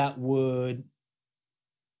that would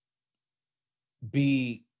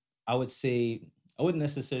be, I would say, I wouldn't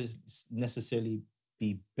necessarily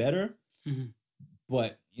be better,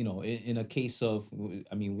 but in a case of,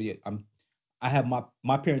 I have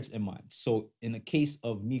my parents in mind. So in the case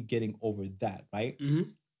of me getting over that, right?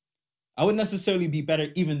 I wouldn't necessarily be better,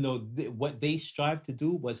 even though what they strive to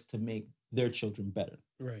do was to make their children better.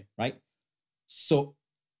 Right? So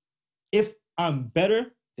if I'm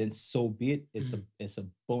better, then so be it. It's a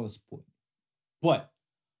bonus point. But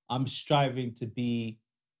I'm striving to be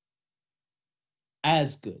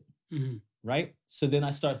as good, right? So then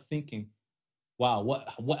I start thinking, wow,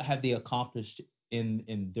 what have they accomplished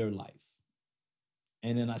in their life?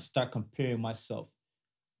 And then I start comparing myself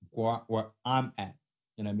where I'm at.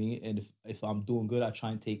 You know what I mean? And if I'm doing good, I try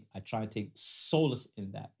and take solace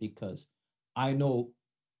in that, because I know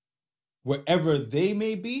wherever they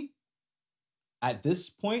may be at this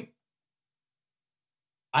point,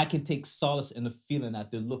 I can take solace in the feeling that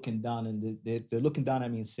they're looking down and they're looking down at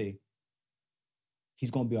me and say, he's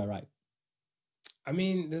gonna be all right. I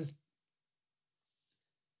mean,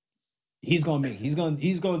 he's gonna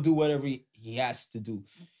do whatever he has to do.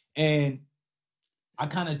 And I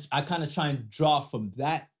kind of try and draw from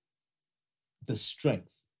that the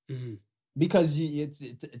strength. Because it's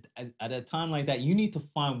at a time like that, you need to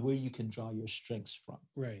find where you can draw your strengths from.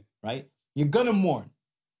 Right? You're gonna mourn.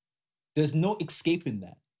 There's no escaping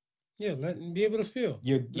that. Yeah, be able to feel.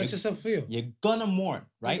 Let yourself feel. You're gonna mourn,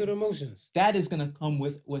 right? Through the emotions. That is gonna come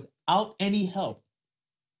without any help.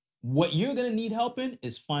 What you're gonna need help in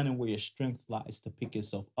is finding where your strength lies to pick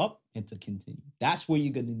yourself up and to continue. That's where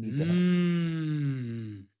you're gonna need the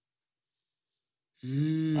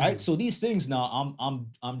help. Right? So these things now,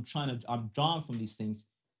 I'm drawing from these things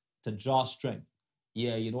to draw strength.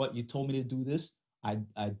 Yeah, you know what? You told me to do this. I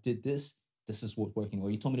did this. this is what's working. Or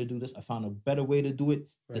you told me to do this, I found a better way to do it.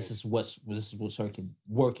 Right. This is what's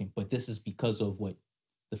working. But this is because of what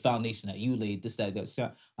the foundation that you laid. This, that.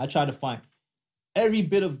 So I try to find every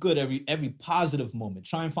bit of good, every positive moment.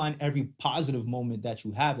 Try and find every positive moment that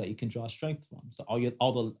you have that you can draw strength from. So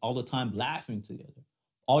all the time laughing together,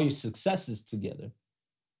 all your successes together,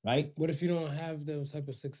 right? What if you don't have those type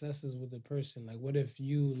of successes with the person? Like, what if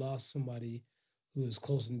you lost somebody who is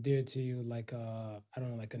close and dear to you, like I don't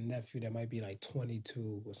know, like a nephew that might be like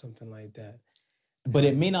 22 or something like that. But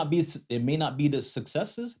it may not be the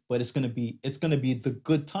successes, but it's gonna be the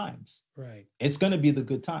good times. Right. It's gonna be the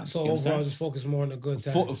good times. So overall, just focus more on the good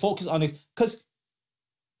times. Focus on it, because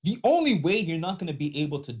the only way you're not gonna be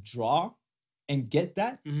able to draw and get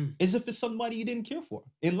that is if it's somebody you didn't care for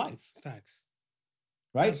in life. Facts.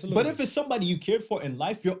 Right? Absolutely. But if it's somebody you cared for in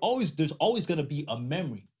life, there's always gonna be a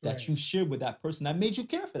memory that you shared with that person that made you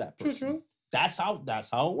care for that person. True. That's how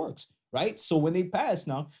it works. Right? So when they pass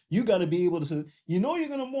now, you got to be able to, you're going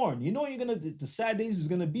to mourn. The sad days is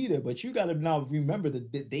going to be there, but you got to now remember the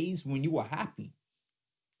days when you were happy.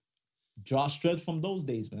 Draw strength from those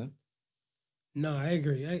days, man. No, I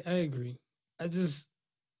agree. I agree. The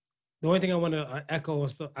only thing I want to echo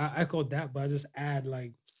and stuff, I echoed that, but I just add,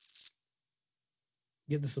 like,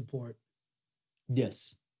 get the support.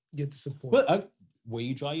 Yes. Get the support. But where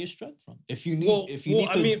you draw your strength from. If you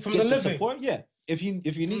need from the support, yeah. If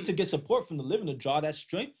you need to get support from the living to draw that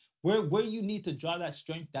strength, where you need to draw that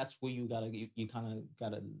strength, that's where you kind of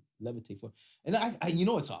gotta levitate for. And I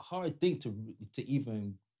it's a hard thing to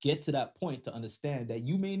even get to that point to understand that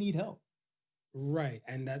you may need help. Right,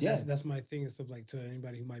 and that's my thing and stuff, like, to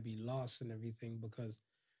anybody who might be lost and everything, because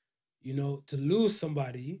to lose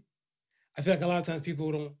somebody, I feel like a lot of times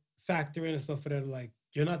people don't factor in and stuff for that. Like,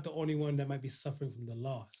 you're not the only one that might be suffering from the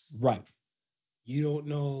loss. Right. You don't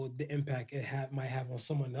know the impact it might have on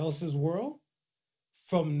someone else's world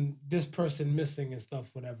from this person missing and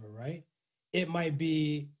stuff, whatever, right? It might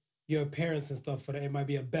be your parents and stuff, it might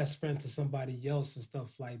be a best friend to somebody else and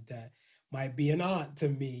stuff like that. Might be an aunt to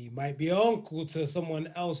me, might be an uncle to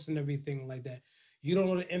someone else and everything like that. You don't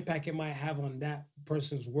know the impact it might have on that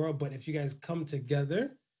person's world, but if you guys come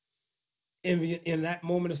together in that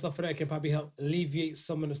moment and stuff for that, it can probably help alleviate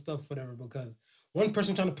some of the stuff, whatever, because one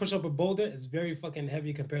person trying to push up a boulder is very fucking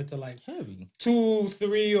heavy compared to, like, 2,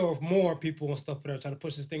 3 or more people and stuff that are trying to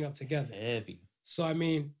push this thing up together. Heavy. So,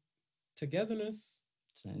 togetherness.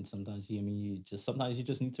 And sometimes you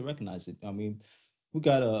just need to recognize it. We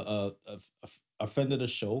got a friend of the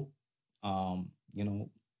show,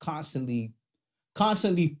 constantly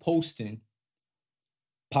posting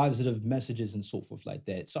positive messages and so forth like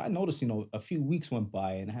that. So I noticed, a few weeks went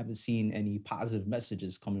by and I haven't seen any positive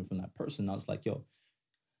messages coming from that person. I was like, yo,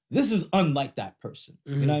 this is unlike that person.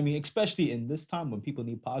 You know what I mean? Especially in this time when people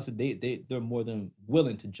need positive, they're more than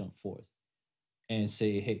willing to jump forth and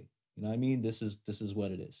say, hey, you know what I mean? This is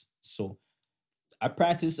what it is. So I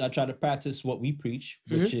try to practice what we preach,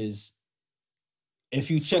 which is, if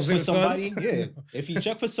you check for somebody, if you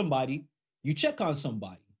check for somebody, you check on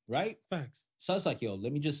somebody, right? Facts. So I was like, yo,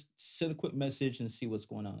 let me just send a quick message and see what's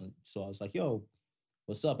going on. So I was like, yo,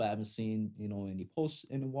 what's up? I haven't seen, any posts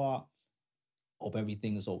in a while. Hope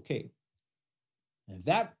everything is okay. And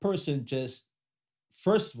that person just,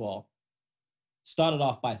 first of all, started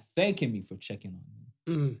off by thanking me for checking on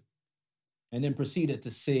me. And then proceeded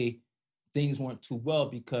to say things weren't too well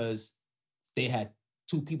because they had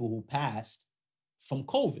 2 people who passed from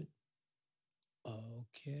COVID.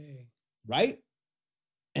 Okay. Right?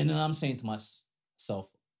 And then I'm saying to myself,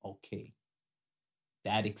 okay,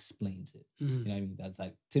 that explains it. You know what I mean? That's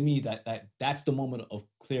like, to me, that's the moment of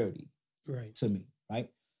clarity. Right. To me, right?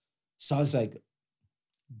 So I was like,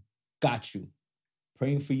 got you.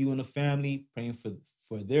 Praying for you and the family, praying for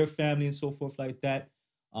their family and so forth like that.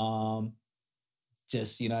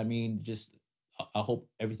 Just, you know what I mean? Just, I hope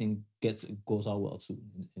everything goes all well too.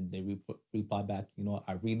 And they reply back,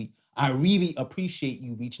 I really appreciate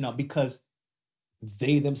you reaching out, because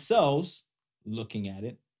they themselves looking at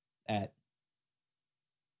it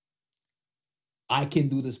I can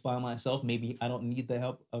do this by myself. Maybe I don't need the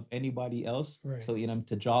help of anybody else. Right. So,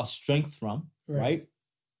 to draw strength from, right?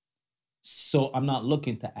 So I'm not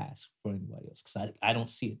looking to ask for anybody else because I don't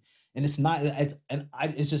see it. And it's not,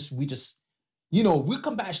 we're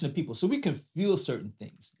compassionate people, so we can feel certain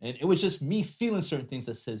things. And it was just me feeling certain things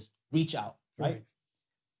that says, reach out, right?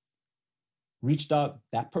 Reached out,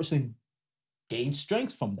 that person gained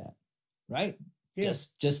strength from that, right? Yeah.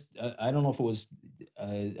 Just I don't know if it was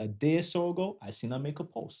a day or so ago, I seen them make a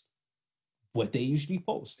post. What they usually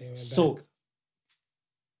post. So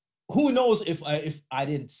who knows if I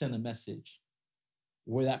didn't send a message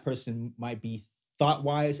where that person might be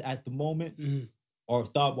thought-wise at the moment or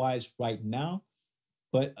thought-wise right now.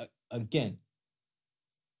 But again,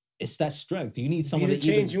 it's that strength. You need someone be to the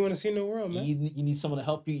change you want to see in the world, man. You need someone to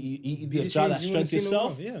help you. You either the draw change that you wanna strength see in the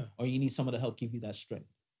yourself, world, or you need someone to help give you that strength.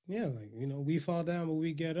 Yeah, like, you know, we fall down, but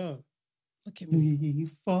we get up. Look at me. We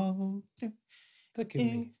fall down. Look at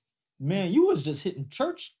me. Man, you was just hitting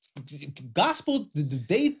church gospel the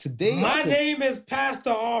day today. My name is Pastor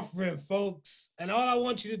Offering, folks. And all I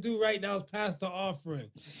want you to do right now is Pastor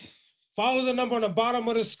Offering. Follow the number on the bottom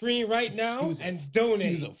of the screen right now and donate.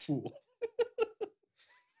 He's a fool.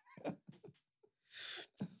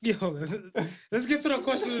 Yo, let's get to the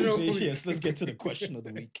question of the week. Yes, let's get to the question of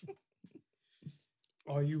the week.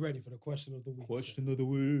 Are you ready for the question of the week? Question of the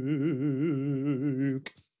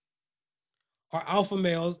week. Are alpha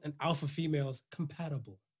males and alpha females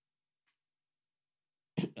compatible?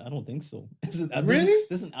 I don't think so. Really?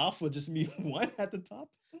 Doesn't alpha just mean one at the top?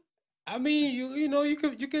 I mean, you know, you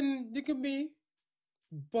can be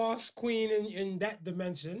boss queen in that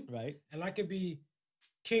dimension, right? And I could be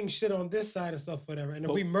king shit on this side and stuff, whatever. And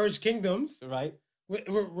if we merge kingdoms, right,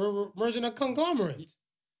 we're merging a conglomerate.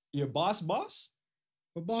 Your boss?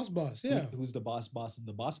 We're boss, yeah. Who's the boss in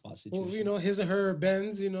the boss situation? Well, you know, his or her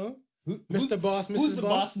Benz, you know. Mr. Boss, Mrs. Who's the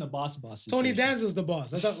boss? boss in the boss situation? Tony Danza's the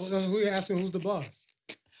boss. I thought who you're asking who's the boss.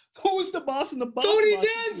 Who's the boss in the boss? Tony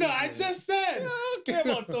Danza, I just said. Yeah, I don't care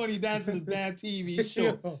about Tony Danza's damn TV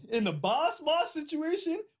show. In the boss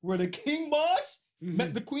situation, where the king boss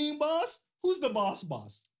met the queen boss, who's the boss?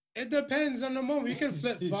 It depends on the moment. You can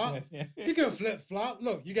flip flop. You can flip flop.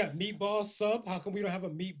 Look, you got meatball sub. How come we don't have a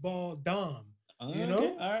meatball dom? You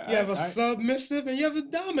know, you have a submissive and you have a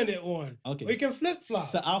dominant one. Okay, we can flip flop.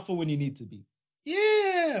 So alpha when you need to be.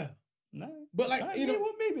 Yeah, no, but like you know,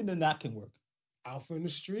 well, maybe then that can work. Alpha in the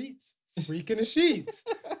streets, freak in the sheets.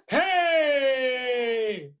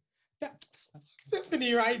 Hey, that's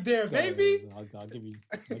Tiffany right there, baby. I'll give you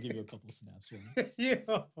a couple snaps.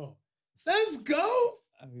 Yo, let's go.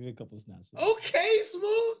 I'll give you a couple snaps. Okay,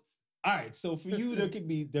 Smooth. All right, so for you, there can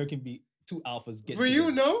be two alphas. For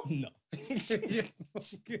you, no. No.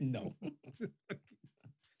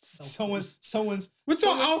 Someone's. What's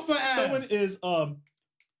your alpha ass?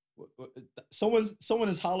 Someone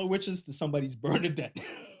is Hollow Witches to somebody's Bernadette.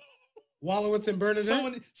 Wallowitz and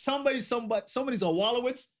Bernadette? Somebody's a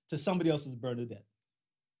Wallowitz to somebody else's Bernadette.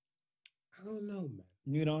 I don't know, man.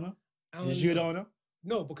 You don't know? You don't know?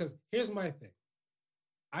 No, because here's my thing.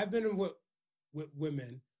 I've been with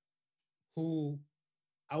women who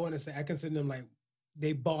I want to say I consider them like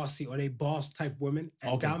they bossy or they boss type women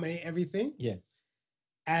and dominate everything. Yeah.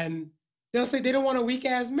 And they'll say they don't want a weak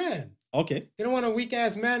ass man. Okay. They don't want a weak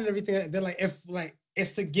ass man and everything. They're like, if like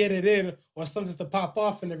it's to get it in or something's to pop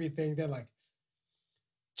off and everything, they're like,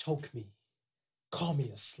 choke me, call me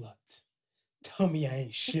a slut, tell me I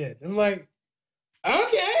ain't shit. I'm like,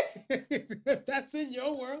 okay, if that's in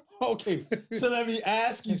your world. Okay, so let me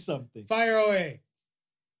ask you something. Fire away.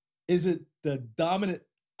 Is it the dominant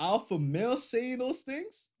alpha male saying those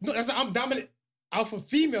things? No, I'm dominant alpha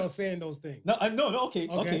female saying those things. No, okay.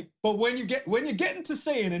 But when you get into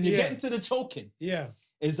saying and you get into the choking,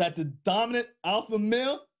 is that the dominant alpha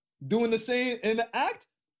male doing the saying in the act,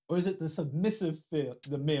 or is it the submissive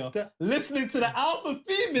male listening to the alpha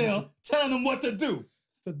female telling them what to do?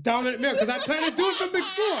 It's the dominant male because I plan to do it from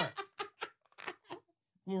before.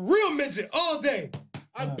 I'm a real midget all day.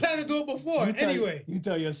 I plan to do it before. Anyway, you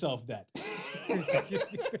tell yourself that.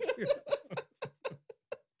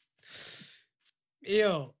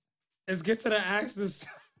 Yo, let's get to the axis.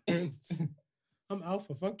 I'm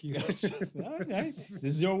alpha. Fuck you. Right. This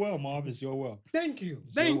is your well, Marv. It's your well. Thank you.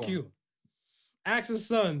 Thank you. Axis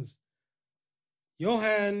Sons.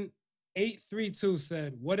 Johan 832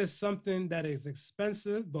 said, "What is something that is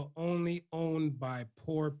expensive but only owned by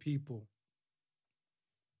poor people?"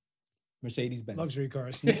 Mercedes-Benz. Luxury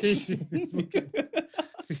cars.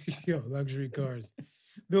 Yo, luxury cars.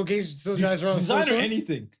 Bill Gates still drives around. Designer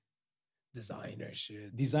anything. Designer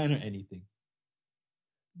shit. Designer anything.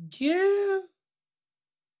 Yeah.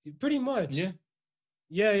 Pretty much. Yeah.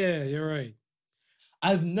 Yeah, you're right.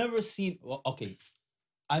 I've never seen, okay,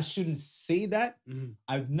 I shouldn't say that. Mm-hmm.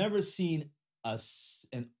 I've never seen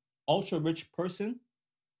an ultra-rich person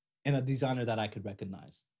and a designer that I could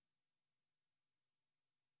recognize.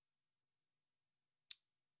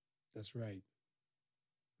 That's right.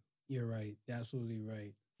 You're right. Absolutely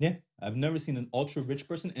right. Yeah, I've never seen an ultra-rich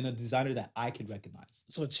person and a designer that I could recognize.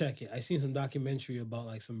 So check it. I seen some documentary about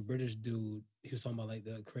like some British dude. He was talking about like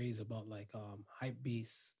the craze about like hype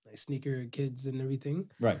beasts, like sneaker kids and everything.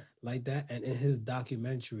 Right. Like that. And in his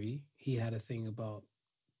documentary, he had a thing about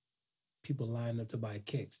people line up to buy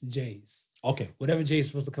kicks, J's. Okay. Whatever J's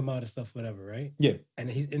supposed to come out and stuff, whatever, right? Yeah. And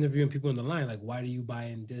he's interviewing people in the line, like, why do you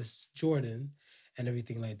buying this Jordan and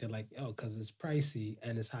everything like that? Like, oh, because it's pricey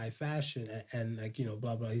and it's high fashion and like, you know,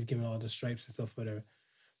 blah, blah. He's giving all the stripes and stuff, whatever.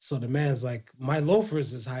 So the man's like, my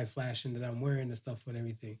loafers is high fashion that I'm wearing and stuff and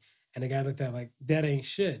everything. And the guy looked at like, that ain't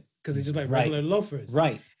shit. Because they just like regular loafers.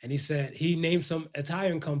 Right. And he said, he named some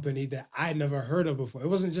Italian company that I never heard of before. It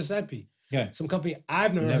wasn't Giuseppe. Yeah. Some company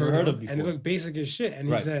I've never heard of before. And it looked basic as shit. And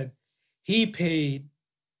he said he paid,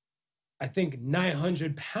 I think,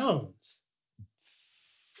 900 pounds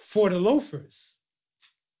for the loafers.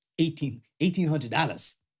 $1,800.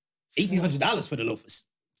 $1,800 for the loafers.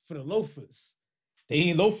 For the loafers. They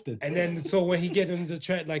ain't loafed it. And then, so when he get into the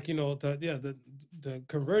trend, like, you know, the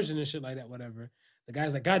conversion and shit like that, whatever, the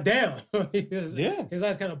guy's like, God damn. His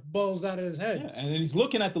eyes kind of bulge out of his head. Yeah. And then he's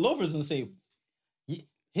looking at the loafers and say,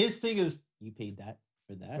 his thing is, you paid that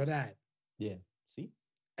for that? For that. Yeah. See?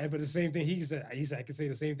 But the same thing he said, I can say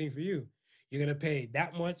the same thing for you. You're going to pay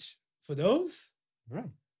that much for those? Right.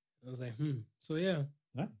 I was like, So, yeah.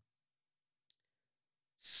 Right.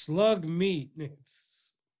 Slug meat.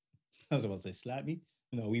 I was about to say slap meat.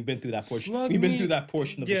 No, we've been through that portion. Slug we've been meat. through that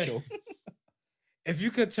portion of the show. If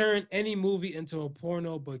you could turn any movie into a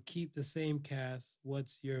porno but keep the same cast,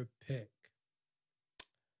 what's your pick?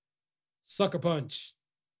 Sucker Punch.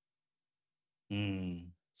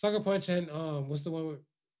 Sucker Punch and what's the one with?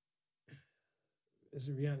 Is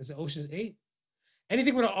it Rihanna? Is it Ocean's 8?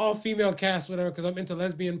 Anything with an all-female cast, whatever, because I'm into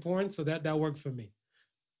lesbian porn, so that worked for me.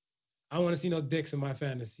 I don't want to see no dicks in my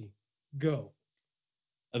fantasy. Go.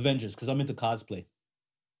 Avengers, because I'm into cosplay.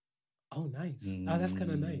 Oh, nice. Oh, that's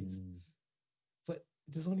kind of nice. But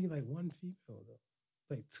there's only like one female, though.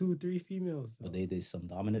 Like 2 or 3 females, though. But there's some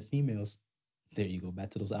dominant females. There you go, back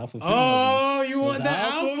to those alpha females. Oh, you want the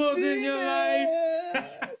alphas in your life?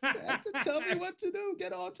 Have to tell me what to do.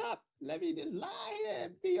 Get on top. Let me just lie here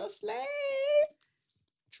and be your slave.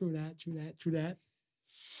 True that.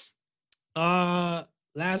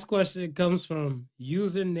 Last question comes from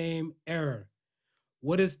username error.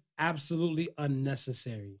 What is absolutely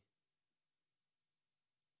unnecessary?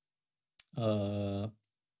 Designer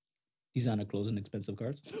clothes and expensive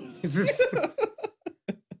cars.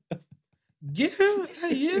 Yeah.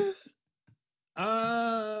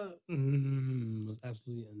 Was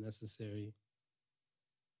absolutely unnecessary.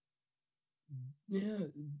 Yeah,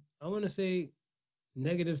 I want to say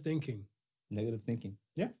negative thinking. Negative thinking.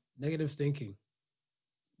 Yeah. Negative thinking.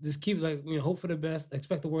 Just keep hope for the best,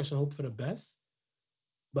 expect the worst and hope for the best.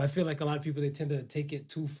 But I feel like a lot of people, they tend to take it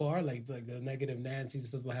too far. Like the negative Nancy's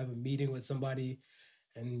stuff will have a meeting with somebody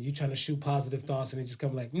and you trying to shoot positive thoughts and they just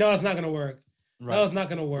come like, no, it's not going to work. Right. No, it's not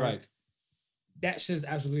going to work. Right. That shit is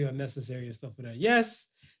absolutely unnecessary and stuff for that. Yes,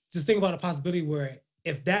 just think about a possibility where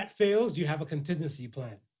if that fails, you have a contingency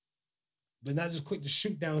plan. But not just quick to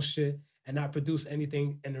shoot down shit and not produce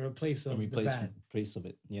anything in the replace of the bad. Replace of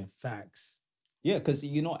it, yeah. Facts. Yeah, because,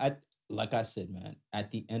 like I said, man, at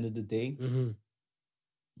the end of the day,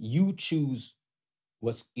 you choose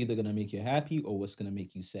what's either going to make you happy or what's going to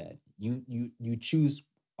make you sad. You choose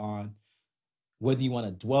on whether you want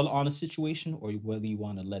to dwell on a situation or whether you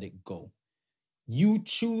want to let it go. You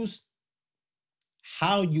choose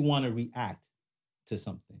how you want to react to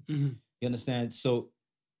something. You understand? So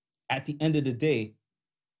at the end of the day,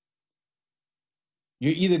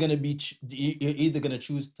 you're either going to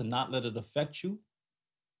choose to not let it affect you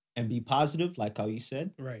and be positive, like how you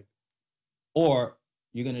said. Right. Or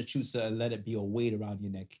you're going to choose to let it be a weight around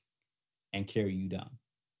your neck and carry you down.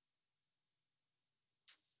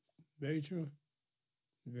 Very true.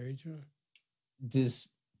 Very true.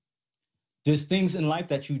 There's things in life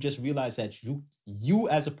that you just realize that you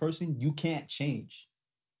as a person, you can't change.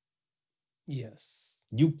 Yes.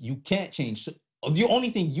 You can't change. So the only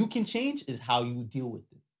thing you can change is how you deal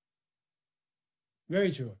with it.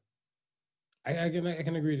 Very true. I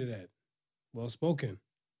can agree to that. Well spoken.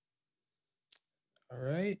 All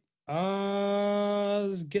right.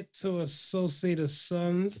 Let's get to So Say the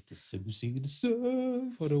Sons. So Say the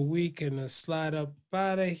Sons for the week and slide up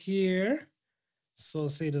out of here. So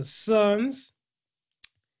Say the Sons.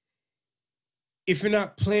 If you're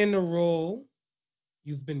not playing the role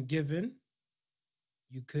you've been given,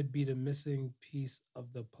 you could be the missing piece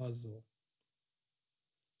of the puzzle.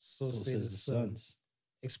 So say the Sons.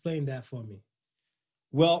 Explain that for me.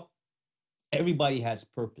 Well, everybody has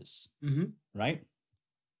purpose, right?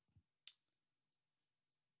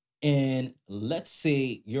 And let's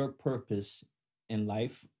say your purpose in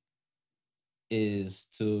life is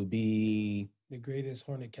to be the greatest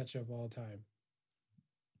hornet catcher of all time.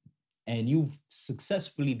 And you've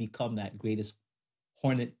successfully become that greatest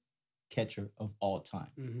hornet catcher of all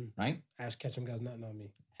time, right? Ash Ketchum got nothing on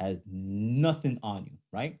me. Has nothing on you,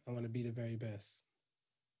 right? I want to be the very best.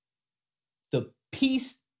 The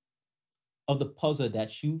piece of the puzzle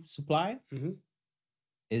that you supply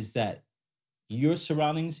is that your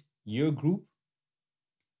surroundings, your group,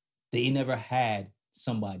 they never had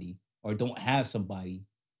somebody or don't have somebody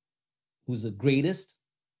who's the greatest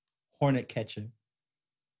hornet catcher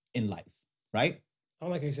in life, right? I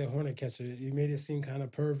don't like how you said hornet catcher. You made it seem kind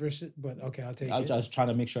of perverse, but okay, I'll take it. I was trying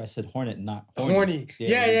to make sure I said hornet, not horny. Horny.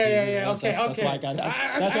 Yeah. Okay. That's why I got.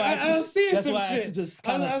 That's why I had to just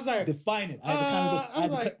kind of define it. I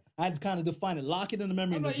had to kind of define it. Lock it in the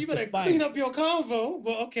memory. I'm like, you better clean up your convo,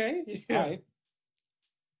 but okay. Yeah. All right.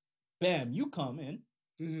 Bam, you come in.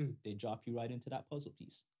 They drop you right into that puzzle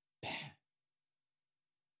piece. Bam.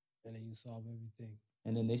 And then you solve everything.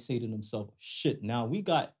 And then they say to themselves, "Shit, now we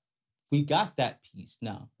got that piece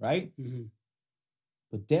now, right?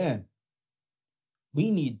 But damn,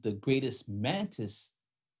 we need the greatest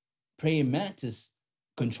praying mantis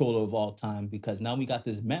controller of all time because now we got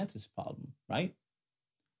this mantis problem, right?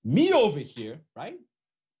 Me over here, right?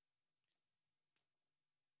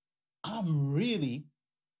 I'm really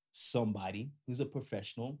somebody who's a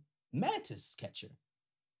professional mantis catcher,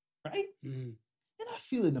 right? And I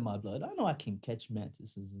feel it in my blood. I know I can catch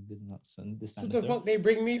mantises good enough, son. What the fuck they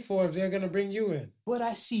bring me for if they're gonna bring you in? But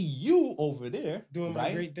I see you over there doing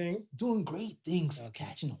my great thing, doing great things,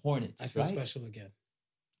 catching hornets. I feel special again.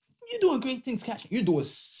 You're doing great things catching. You're doing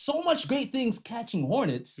so much great things catching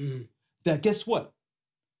hornets that guess what?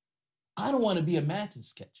 I don't want to be a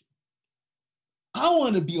mantis catcher. I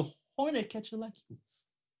want to be a hornet catcher like you.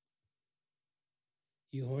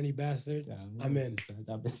 You horny bastard. Yeah, I'm in.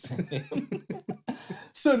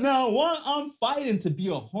 So now while I'm fighting to be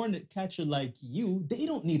a hornet catcher like you, they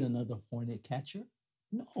don't need another hornet catcher.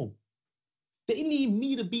 No. They need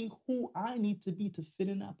me to be who I need to be to fit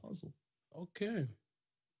in that puzzle. Okay.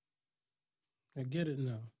 I get it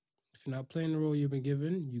now. If you're not playing the role you've been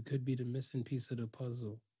given, you could be the missing piece of the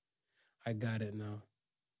puzzle. I got it now.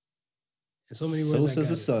 In so many words, so says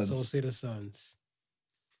the Suns. So say the Suns.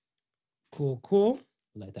 Cool.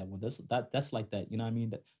 Like that one. That's like that. You know what I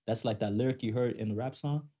mean? That's like that lyric you heard in the rap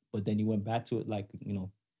song, but then you went back to it like,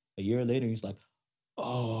 a year later and he's like,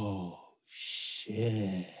 oh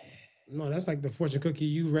shit. No, that's like the fortune cookie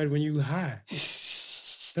you read when you were high.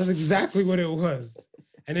 That's exactly what it was.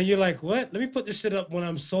 And then you're like, what? Let me put this shit up when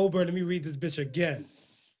I'm sober. Let me read this bitch again.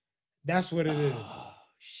 That's what it is. Oh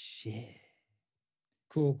shit.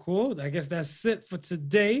 Cool. I guess that's it for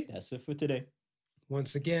today. That's it for today.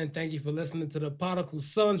 Once again, thank you for listening to the Particle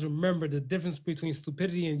Sons. Remember the difference between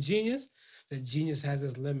stupidity and genius. That genius has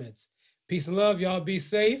its limits. Peace and love. Y'all be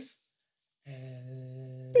safe.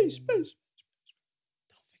 And peace. Don't forget.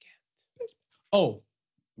 Oh,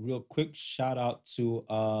 real quick shout out to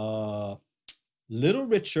Little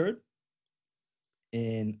Richard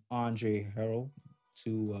and Andre Harrell,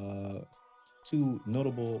 two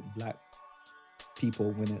notable Black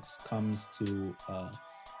people when it comes to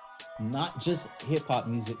not just hip-hop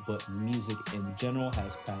music, but music in general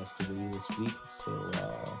has passed away this week. So,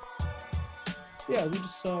 yeah, we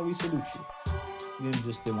salute you. We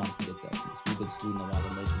just didn't want to forget that piece. We've been saluting a lot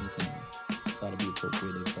of legends and thought it'd be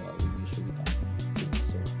appropriate if we make sure we got them.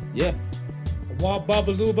 So, yeah. Wab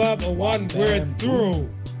Babaloo a one word through.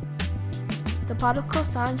 The Particle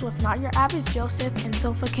Sons with Not Your Average Joseph and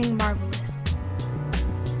Sofa King Marvelous.